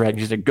get on that dragon.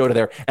 She's going to go to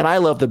there. And I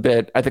love the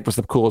bit, I think was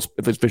the coolest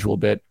visual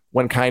bit,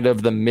 when kind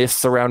of the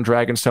mists around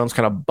Dragonstones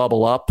kind of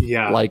bubble up.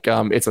 Yeah. Like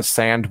it's a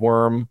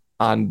sandworm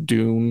on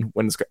Dune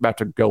when it's about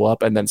to go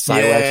up, and then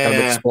Syrax kind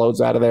of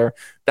explodes out of there.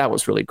 That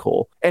was really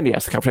cool. And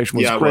yes, the confrontation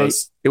was great.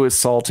 It was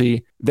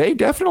salty. They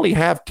definitely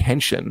have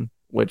tension,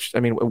 which,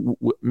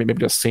 maybe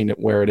just seen it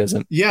where it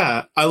isn't.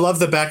 Yeah, I love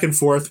the back and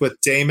forth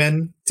with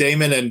Daemon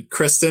and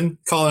Kristen,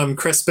 calling him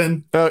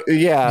Crispin.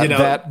 Yeah.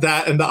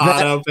 That and the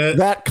Otto bit.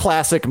 That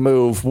classic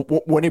move,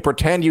 when you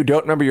pretend you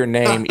don't remember your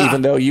name,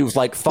 even though you've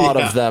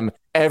thought of them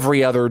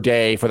every other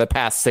day for the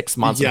past 6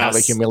 months and how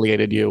they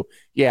humiliated you.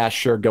 Yeah,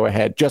 sure, go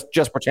ahead.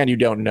 Just pretend you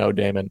don't know,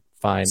 Daemon.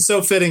 Fine.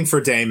 So fitting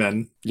for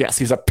Daemon. Yes,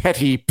 he's a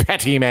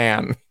petty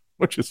man,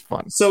 which is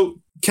fun.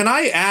 So can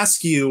I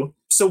ask you,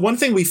 so one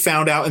thing we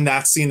found out in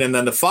that scene and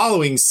then the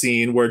following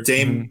scene where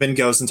Daemon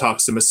goes and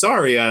talks to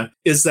Mysaria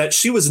is that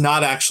she was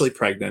not actually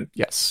pregnant.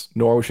 Yes,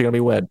 nor was she going to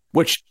be wed,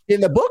 which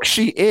in the book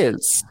she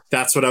is.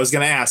 That's what I was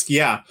going to ask.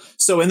 Yeah.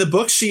 So in the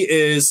book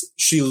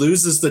she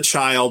loses the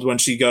child when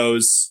she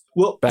goes,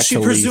 back she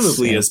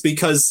presumably is,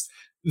 because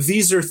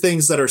these are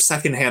things that are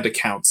secondhand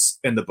accounts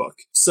in the book.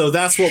 So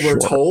that's what we're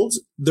told.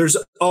 There's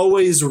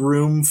always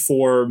room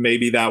for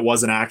maybe that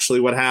wasn't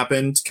actually what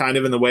happened, kind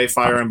of in the way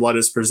Fire and Blood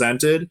is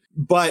presented.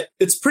 But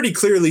it's pretty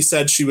clearly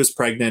said she was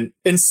pregnant.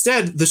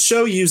 Instead, the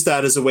show used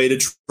that as a way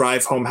to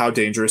drive home how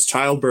dangerous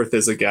childbirth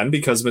is again,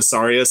 because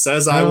Mysaria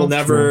says, I will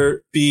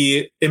never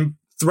be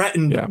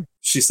threatened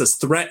She says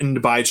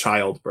threatened by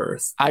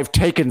childbirth. I've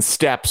taken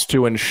steps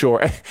to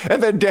ensure.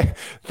 And then,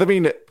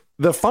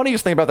 the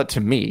funniest thing about that to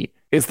me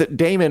is that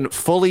Damon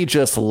fully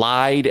just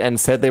lied and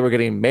said they were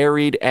getting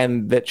married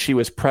and that she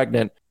was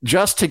pregnant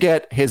just to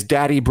get his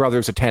daddy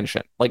brother's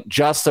attention. Like,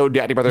 just so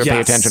daddy brother pay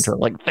attention to her.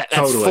 Like, that's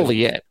totally.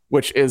 Fully it.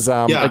 Which is,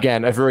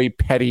 again, a very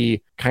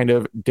petty kind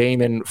of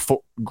Damon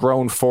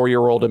grown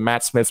 4-year-old in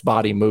Matt Smith's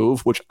body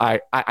move, which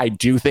I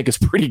do think is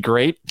pretty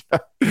great.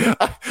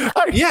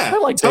 I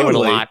like Damon a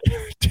lot.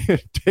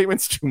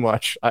 Damon's too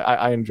much.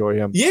 I enjoy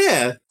him.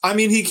 Yeah. I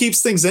mean, he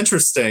keeps things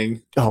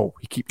interesting. Oh,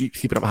 he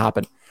keeps them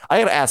hopping. I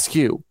got to ask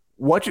you,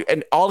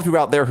 and all of you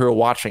out there who are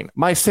watching,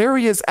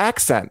 Myseria's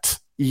accent,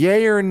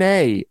 yay or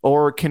nay,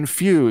 or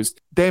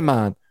confused?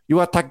 Damon, you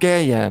are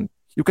Targaryen.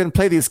 You can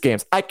play these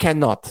games. I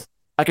cannot.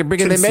 I can bring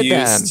confused. In the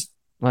Medan.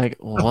 Like,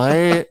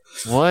 what?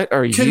 What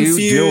are you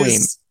doing?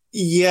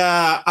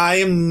 Yeah, I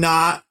am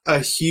not a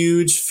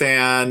huge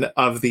fan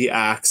of the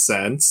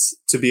accents,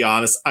 to be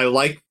honest. I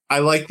like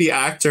the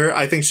actor.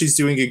 I think she's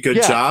doing a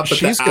good job, but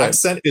the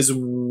accent is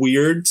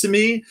weird to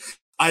me.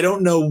 I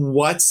don't know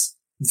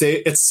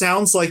it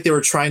sounds like they were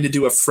trying to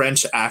do a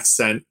French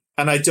accent,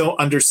 and I don't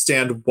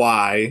understand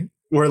why.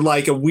 Or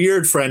like a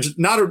weird French,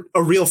 not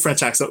a real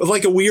French accent, but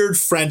like a weird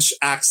French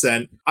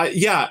accent. I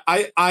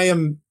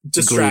am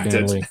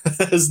distracted,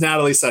 as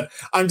Natalie said.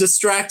 I'm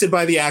distracted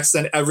by the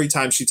accent every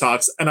time she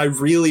talks, and I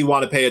really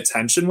want to pay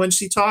attention when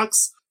she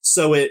talks.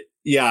 So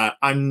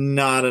I'm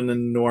not an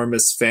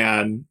enormous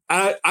fan.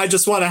 I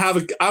just want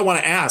to I want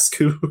to ask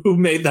who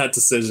made that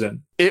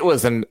decision.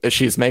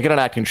 She's making an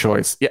acting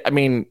choice. Yeah, I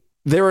mean,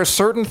 there are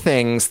certain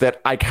things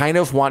that I kind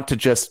of want to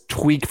just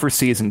tweak for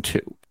season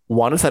 2.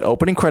 One is that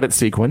opening credit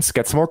sequence,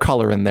 get some more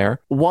color in there.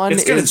 One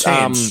it's is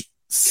change.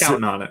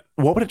 Counting on it.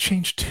 What would it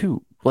change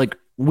to? Like,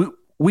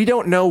 we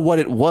don't know what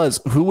it was.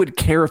 Who would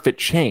care if it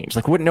changed?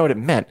 Like, we wouldn't know what it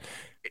meant.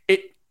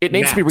 It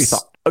needs to be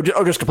rethought.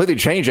 Oh, just completely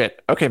change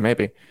it. Okay,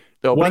 maybe.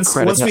 The opening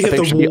credits once we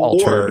hit the war,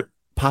 altered.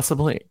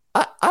 Possibly.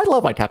 I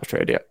love my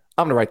tapestry idea.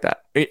 I'm gonna write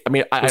that. I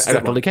mean, I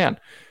definitely can.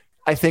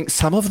 I think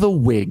some of the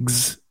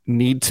wigs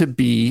need to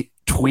be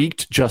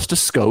tweaked just a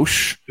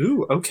skosh.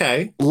 Ooh,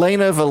 okay.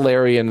 Laena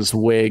Valerian's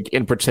wig,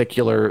 in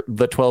particular,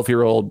 the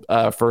 12-year-old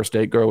first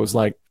date girl was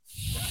like,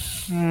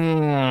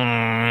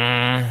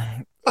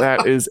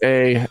 that is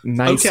a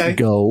nice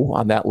go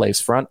on that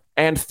lace front.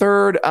 And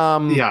third,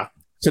 Sonoya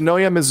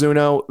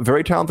Mizuno,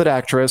 very talented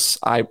actress.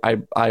 I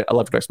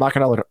love her.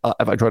 Machina.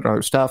 I've enjoyed her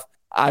other stuff.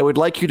 I would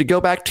like you to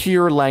go back to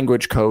your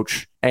language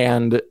coach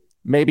and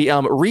maybe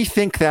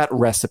rethink that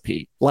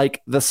recipe,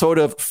 like the sort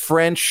of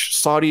French,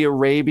 Saudi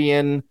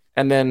Arabian,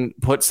 and then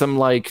put some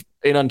like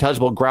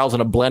unintelligible growls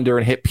in a blender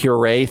and hit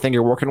puree thing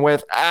you're working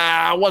with.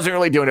 Wasn't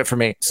really doing it for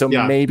me. So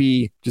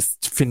maybe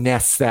just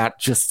finesse that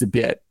just a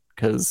bit,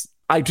 because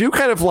I do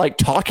kind of like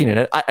talking in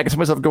it. I can see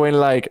myself going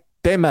like,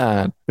 "Hey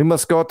man, we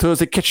must go to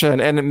the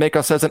kitchen and make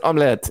ourselves an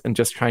omelette," and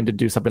just trying to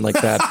do something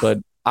like that. But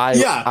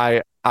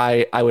I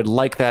would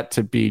like that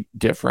to be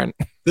different.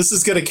 This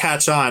is going to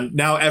catch on.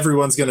 Now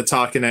everyone's going to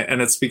talk in it,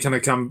 and it's going to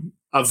become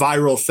a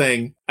viral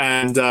thing,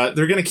 and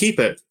they're going to keep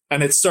it.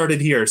 And it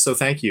started here, so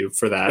thank you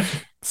for that.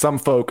 Some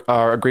folk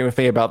are agreeing with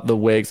me about the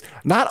wigs.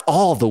 Not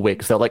all the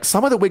wigs, though. Like,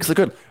 some of the wigs look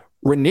good.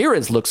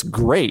 Rhaenyra's looks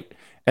great.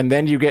 And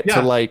then you get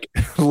to, like,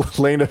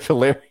 Laena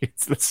Valerian.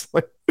 It's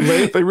like,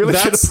 they really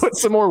should have put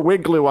some more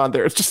wig glue on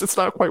there. It's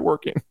not quite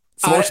working.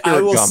 I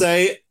will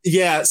say,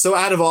 so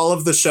out of all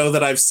of the show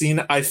that I've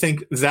seen, I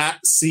think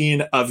that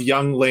scene of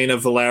young Laena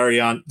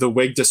Valerian, the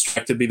wig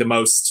distracted me the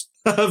most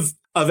of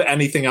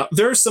anything else.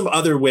 There are some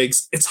other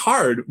wigs. It's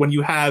hard when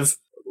you have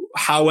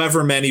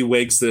however many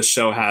wigs this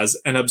show has,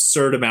 an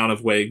absurd amount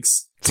of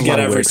wigs to get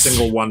every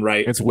single one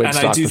right. And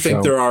I do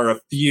think there are a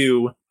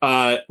few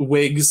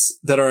wigs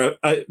that are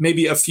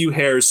maybe a few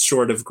hairs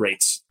short of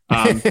great.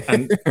 And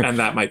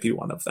that might be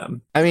one of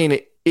them. I mean,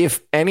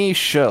 if any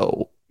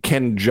show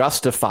can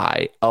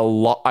justify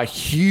a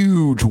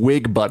huge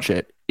wig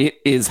budget, it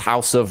is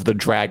House of the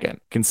Dragon,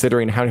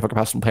 considering how many fucking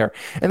possible hair.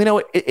 And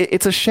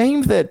it's a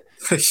shame that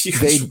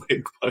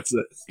wig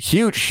budget.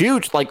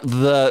 Huge, like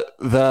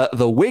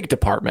the wig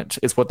department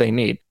is what they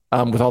need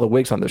with all the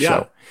wigs on the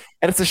show.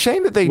 And it's a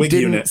shame that they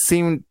didn't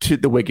seem to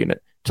the wig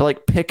unit to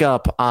like pick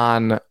up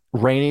on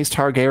Rhaenys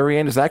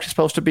Targaryen is actually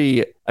supposed to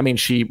be, I mean,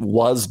 she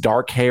was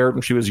dark haired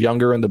when she was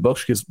younger in the book.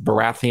 She's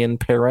Baratheon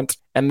parent.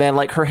 And then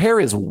like her hair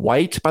is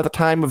white by the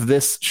time of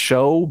this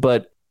show,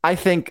 but I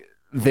think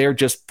they're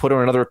just put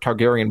on another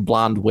Targaryen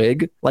blonde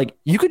wig. Like,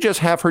 you could just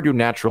have her do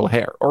natural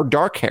hair or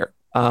dark hair.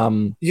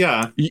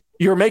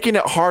 You're making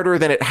it harder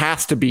than it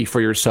has to be for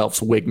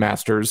yourselves, wig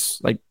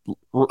masters. Like,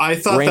 I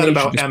thought that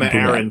about Emma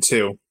Arryn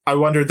too. I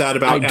wondered that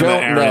about Emma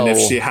Arryn, if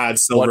she had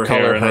silver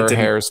hair. What color her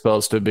hair is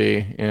supposed to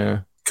be. Yeah.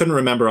 Couldn't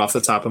remember off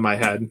the top of my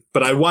head,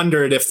 but I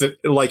wondered if,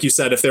 like you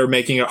said, if they're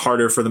making it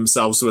harder for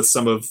themselves with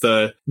some of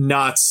the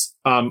not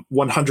 100%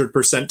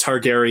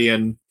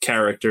 Targaryen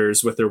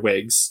characters with their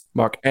wigs.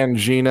 Mark and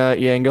Gina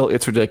Yangle,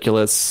 it's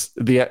ridiculous.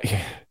 That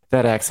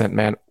accent,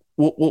 man.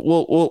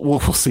 We'll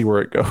see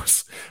where it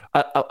goes.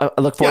 I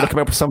look forward to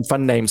coming up with some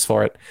fun names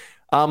for it.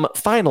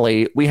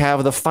 Finally, we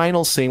have the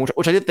final scene,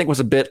 which I did think was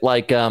a bit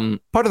like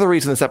part of the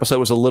reason this episode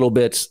was a little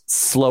bit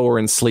slower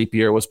and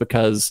sleepier was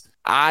because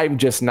I'm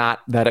just not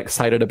that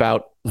excited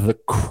about the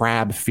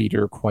crab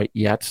feeder quite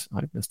yet.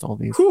 I missed all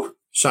these. Whew,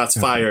 shots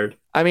fired.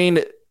 I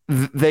mean,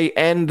 they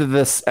end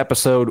this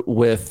episode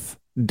with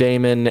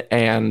Daemon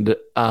and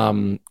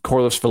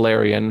Corlys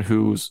Velaryon,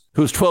 whose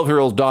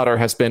 12-year-old daughter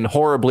has been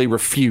horribly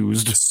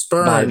refused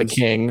by the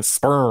king.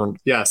 Spurned.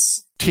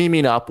 Yes.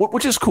 Teaming up,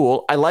 which is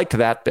cool. I liked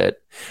that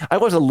bit. I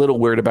was a little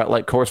weird about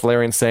like Corlys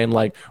Velaryon saying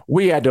like,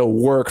 we had to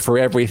work for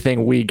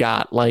everything we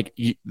got. Like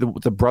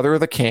the brother of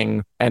the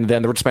king and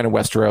then the richest man in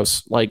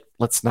Westeros. Like,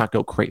 let's not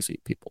go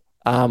crazy, people.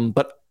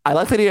 But I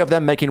like the idea of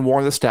them making war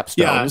on the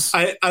Stepstones.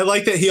 Yeah, I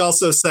like that he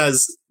also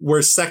says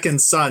we're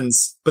second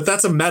sons, but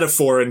that's a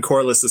metaphor in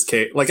Corlys's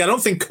case. Like, I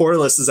don't think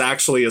Corlys is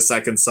actually a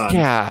second son.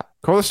 Yeah,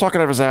 Corlys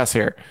talking out of his ass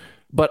here.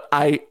 But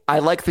I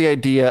like the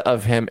idea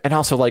of him, and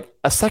also like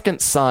a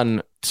second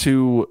son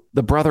to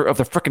the brother of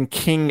the freaking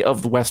king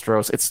of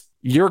Westeros.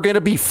 You're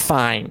gonna be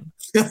fine.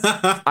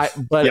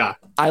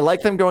 I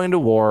like them going to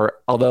war,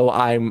 although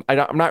I'm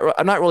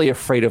not really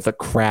afraid of the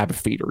crab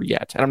feeder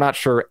yet, and I'm not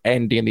sure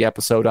ending the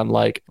episode on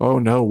like, oh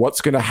no,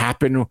 what's gonna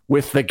happen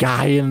with the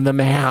guy in the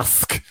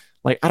mask?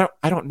 Like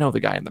I don't know the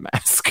guy in the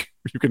mask.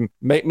 You can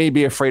make me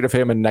be afraid of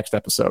him in next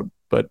episode,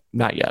 but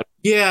not yet.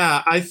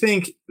 Yeah, I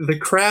think the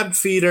crab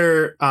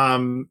feeder,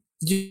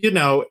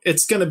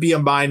 it's going to be a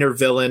minor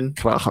villain.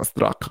 It's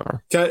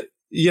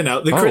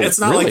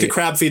not like the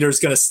crab feeder is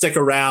going to stick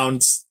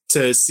around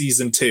to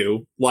season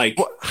 2. Like,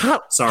 how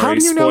do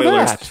you spoilers.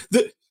 Know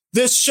that?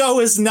 This show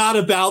is not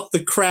about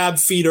the crab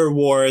feeder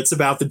war. It's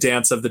about the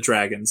Dance of the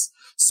Dragons.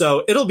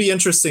 So it'll be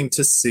interesting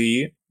to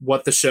see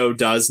what the show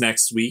does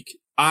next week.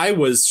 I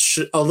was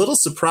a little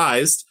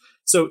surprised.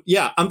 So,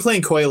 yeah, I'm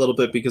playing coy a little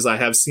bit because I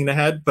have seen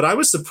ahead, but I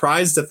was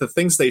surprised at the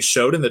things they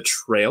showed in the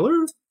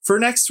trailer for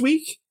next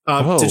week.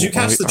 Did you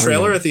catch the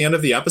trailer at the end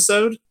of the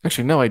episode?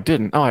 Actually, no, I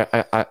didn't. Oh,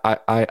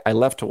 I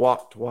left to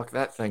walk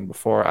that thing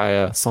before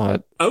I saw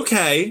it.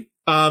 Okay.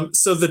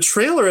 So the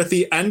trailer at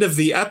the end of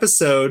the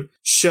episode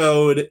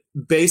showed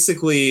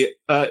basically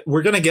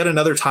we're going to get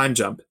another time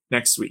jump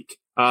next week.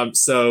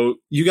 So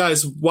you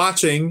guys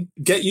watching,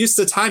 get used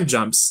to time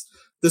jumps.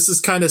 This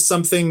is kind of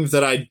something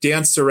that I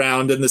danced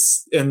around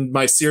in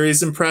my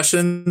series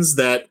impressions,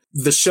 that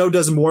the show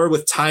does more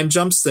with time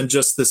jumps than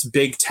just this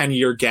big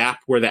 10-year gap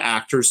where the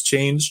actors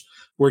change.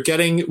 We've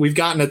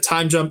gotten a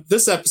time jump.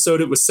 This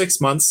episode, it was 6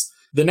 months.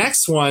 The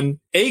next one,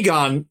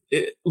 Aegon,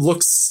 it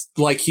looks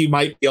like he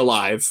might be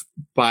alive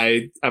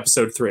by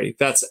episode 3.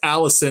 That's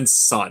Alicent's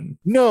son.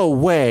 No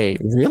way.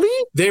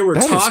 Really? They were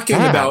talking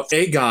about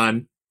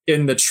Aegon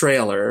in the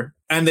trailer,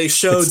 and they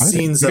showed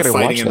scenes of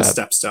fighting in the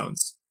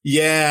Stepstones.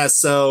 Yeah,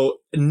 so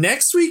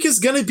next week is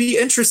going to be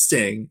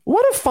interesting.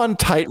 What a fun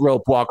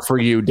tightrope walk for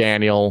you,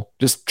 Daniel.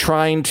 Just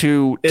trying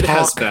to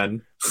has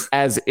been.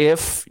 As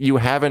if you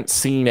haven't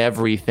seen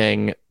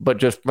everything, but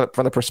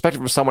from the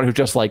perspective of someone who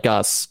just like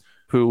us,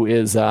 who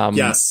is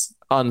yet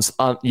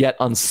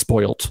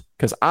unspoilt.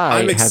 Because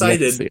I'm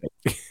excited.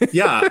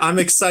 Yeah, I'm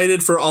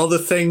excited for all the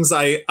things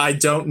I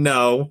don't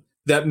know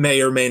that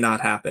may or may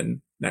not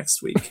happen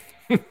next week.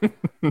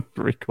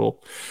 Very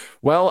cool.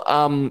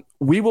 Well,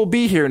 we will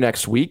be here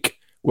next week.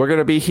 We're going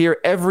to be here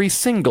every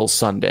single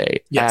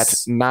Sunday at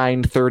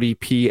 9:30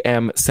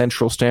 p.m.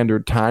 Central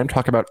Standard Time,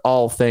 talk about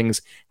all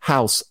things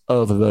House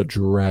of the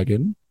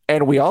Dragon.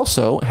 And we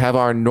also have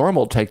our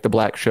normal Take the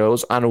Black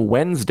shows on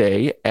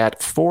Wednesday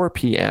at 4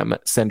 p.m.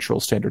 Central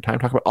Standard Time,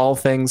 talk about all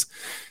things,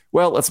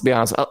 well, let's be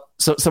honest,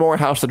 so some more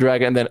House of the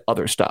Dragon and then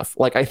other stuff.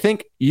 Like, I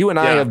think you and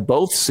I have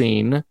both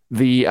seen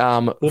the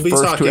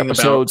first 2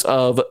 episodes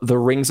of The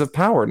Rings of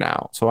Power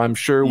now. So I'm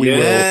sure we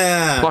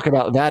will talk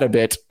about that a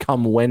bit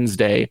come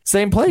Wednesday.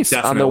 Same place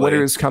on the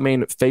Winter is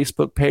Coming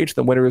Facebook page,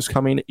 the Winter is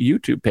Coming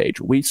YouTube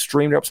page. We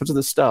stream episodes of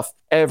this stuff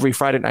every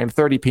Friday at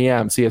 9:30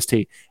 p.m.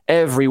 CST,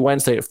 every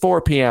Wednesday at 4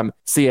 p.m.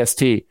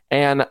 CST.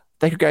 And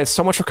thank you guys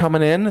so much for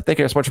coming in. Thank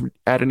you guys so much for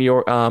adding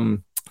your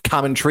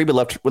commentary. We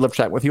love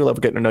chatting with you. Love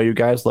getting to know you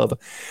guys. Love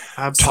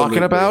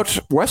talking about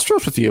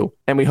Westeros with you.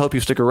 And we hope you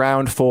stick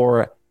around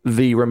for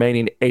the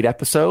remaining 8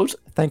 episodes.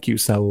 Thank you,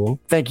 Saul.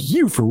 Thank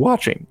you for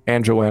watching.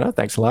 And Joanna,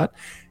 thanks a lot.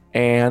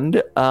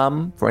 And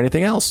for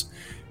anything else,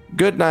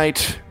 good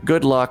night,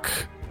 good luck,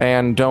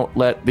 and don't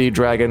let the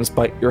dragons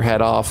bite your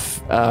head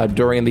off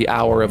during the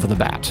hour of the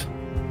bat.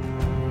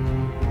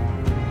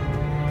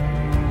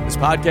 This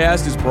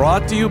podcast is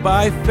brought to you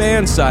by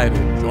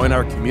Fansided. Join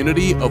our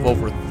community of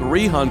over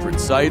 300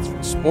 sites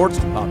from sports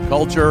to pop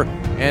culture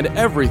and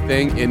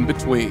everything in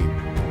between.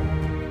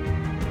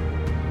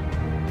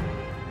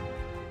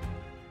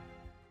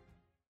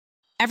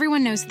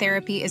 Everyone knows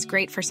therapy is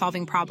great for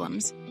solving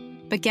problems,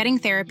 but getting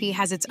therapy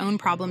has its own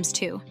problems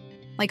too,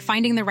 like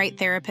finding the right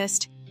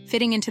therapist,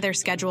 fitting into their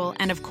schedule,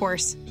 and of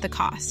course, the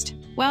cost.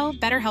 Well,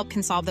 BetterHelp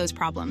can solve those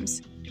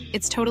problems.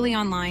 It's totally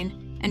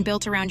online and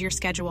built around your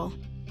schedule.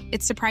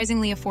 It's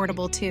surprisingly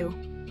affordable, too.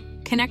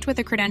 Connect with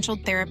a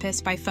credentialed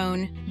therapist by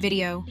phone,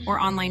 video, or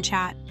online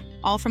chat,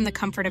 all from the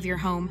comfort of your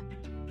home.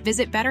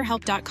 Visit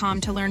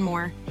BetterHelp.com to learn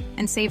more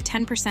and save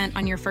 10%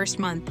 on your first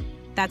month.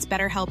 That's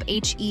BetterHelp,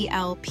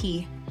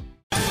 H-E-L-P.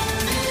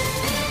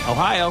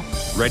 Ohio,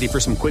 ready for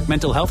some quick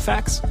mental health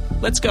facts?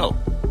 Let's go.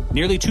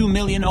 Nearly 2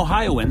 million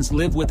Ohioans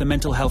live with a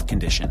mental health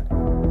condition.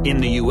 In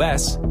the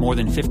U.S., more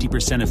than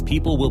 50% of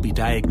people will be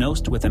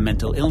diagnosed with a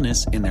mental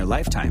illness in their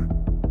lifetime.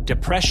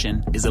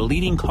 Depression is a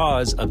leading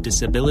cause of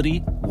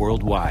disability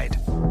worldwide.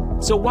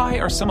 So why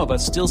are some of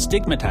us still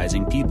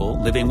stigmatizing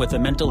people living with a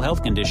mental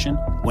health condition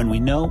when we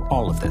know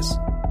all of this?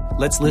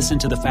 Let's listen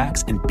to the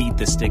facts and beat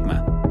the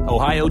stigma.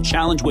 Ohio,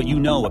 challenge what you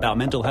know about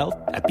mental health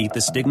at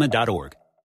beatthestigma.org.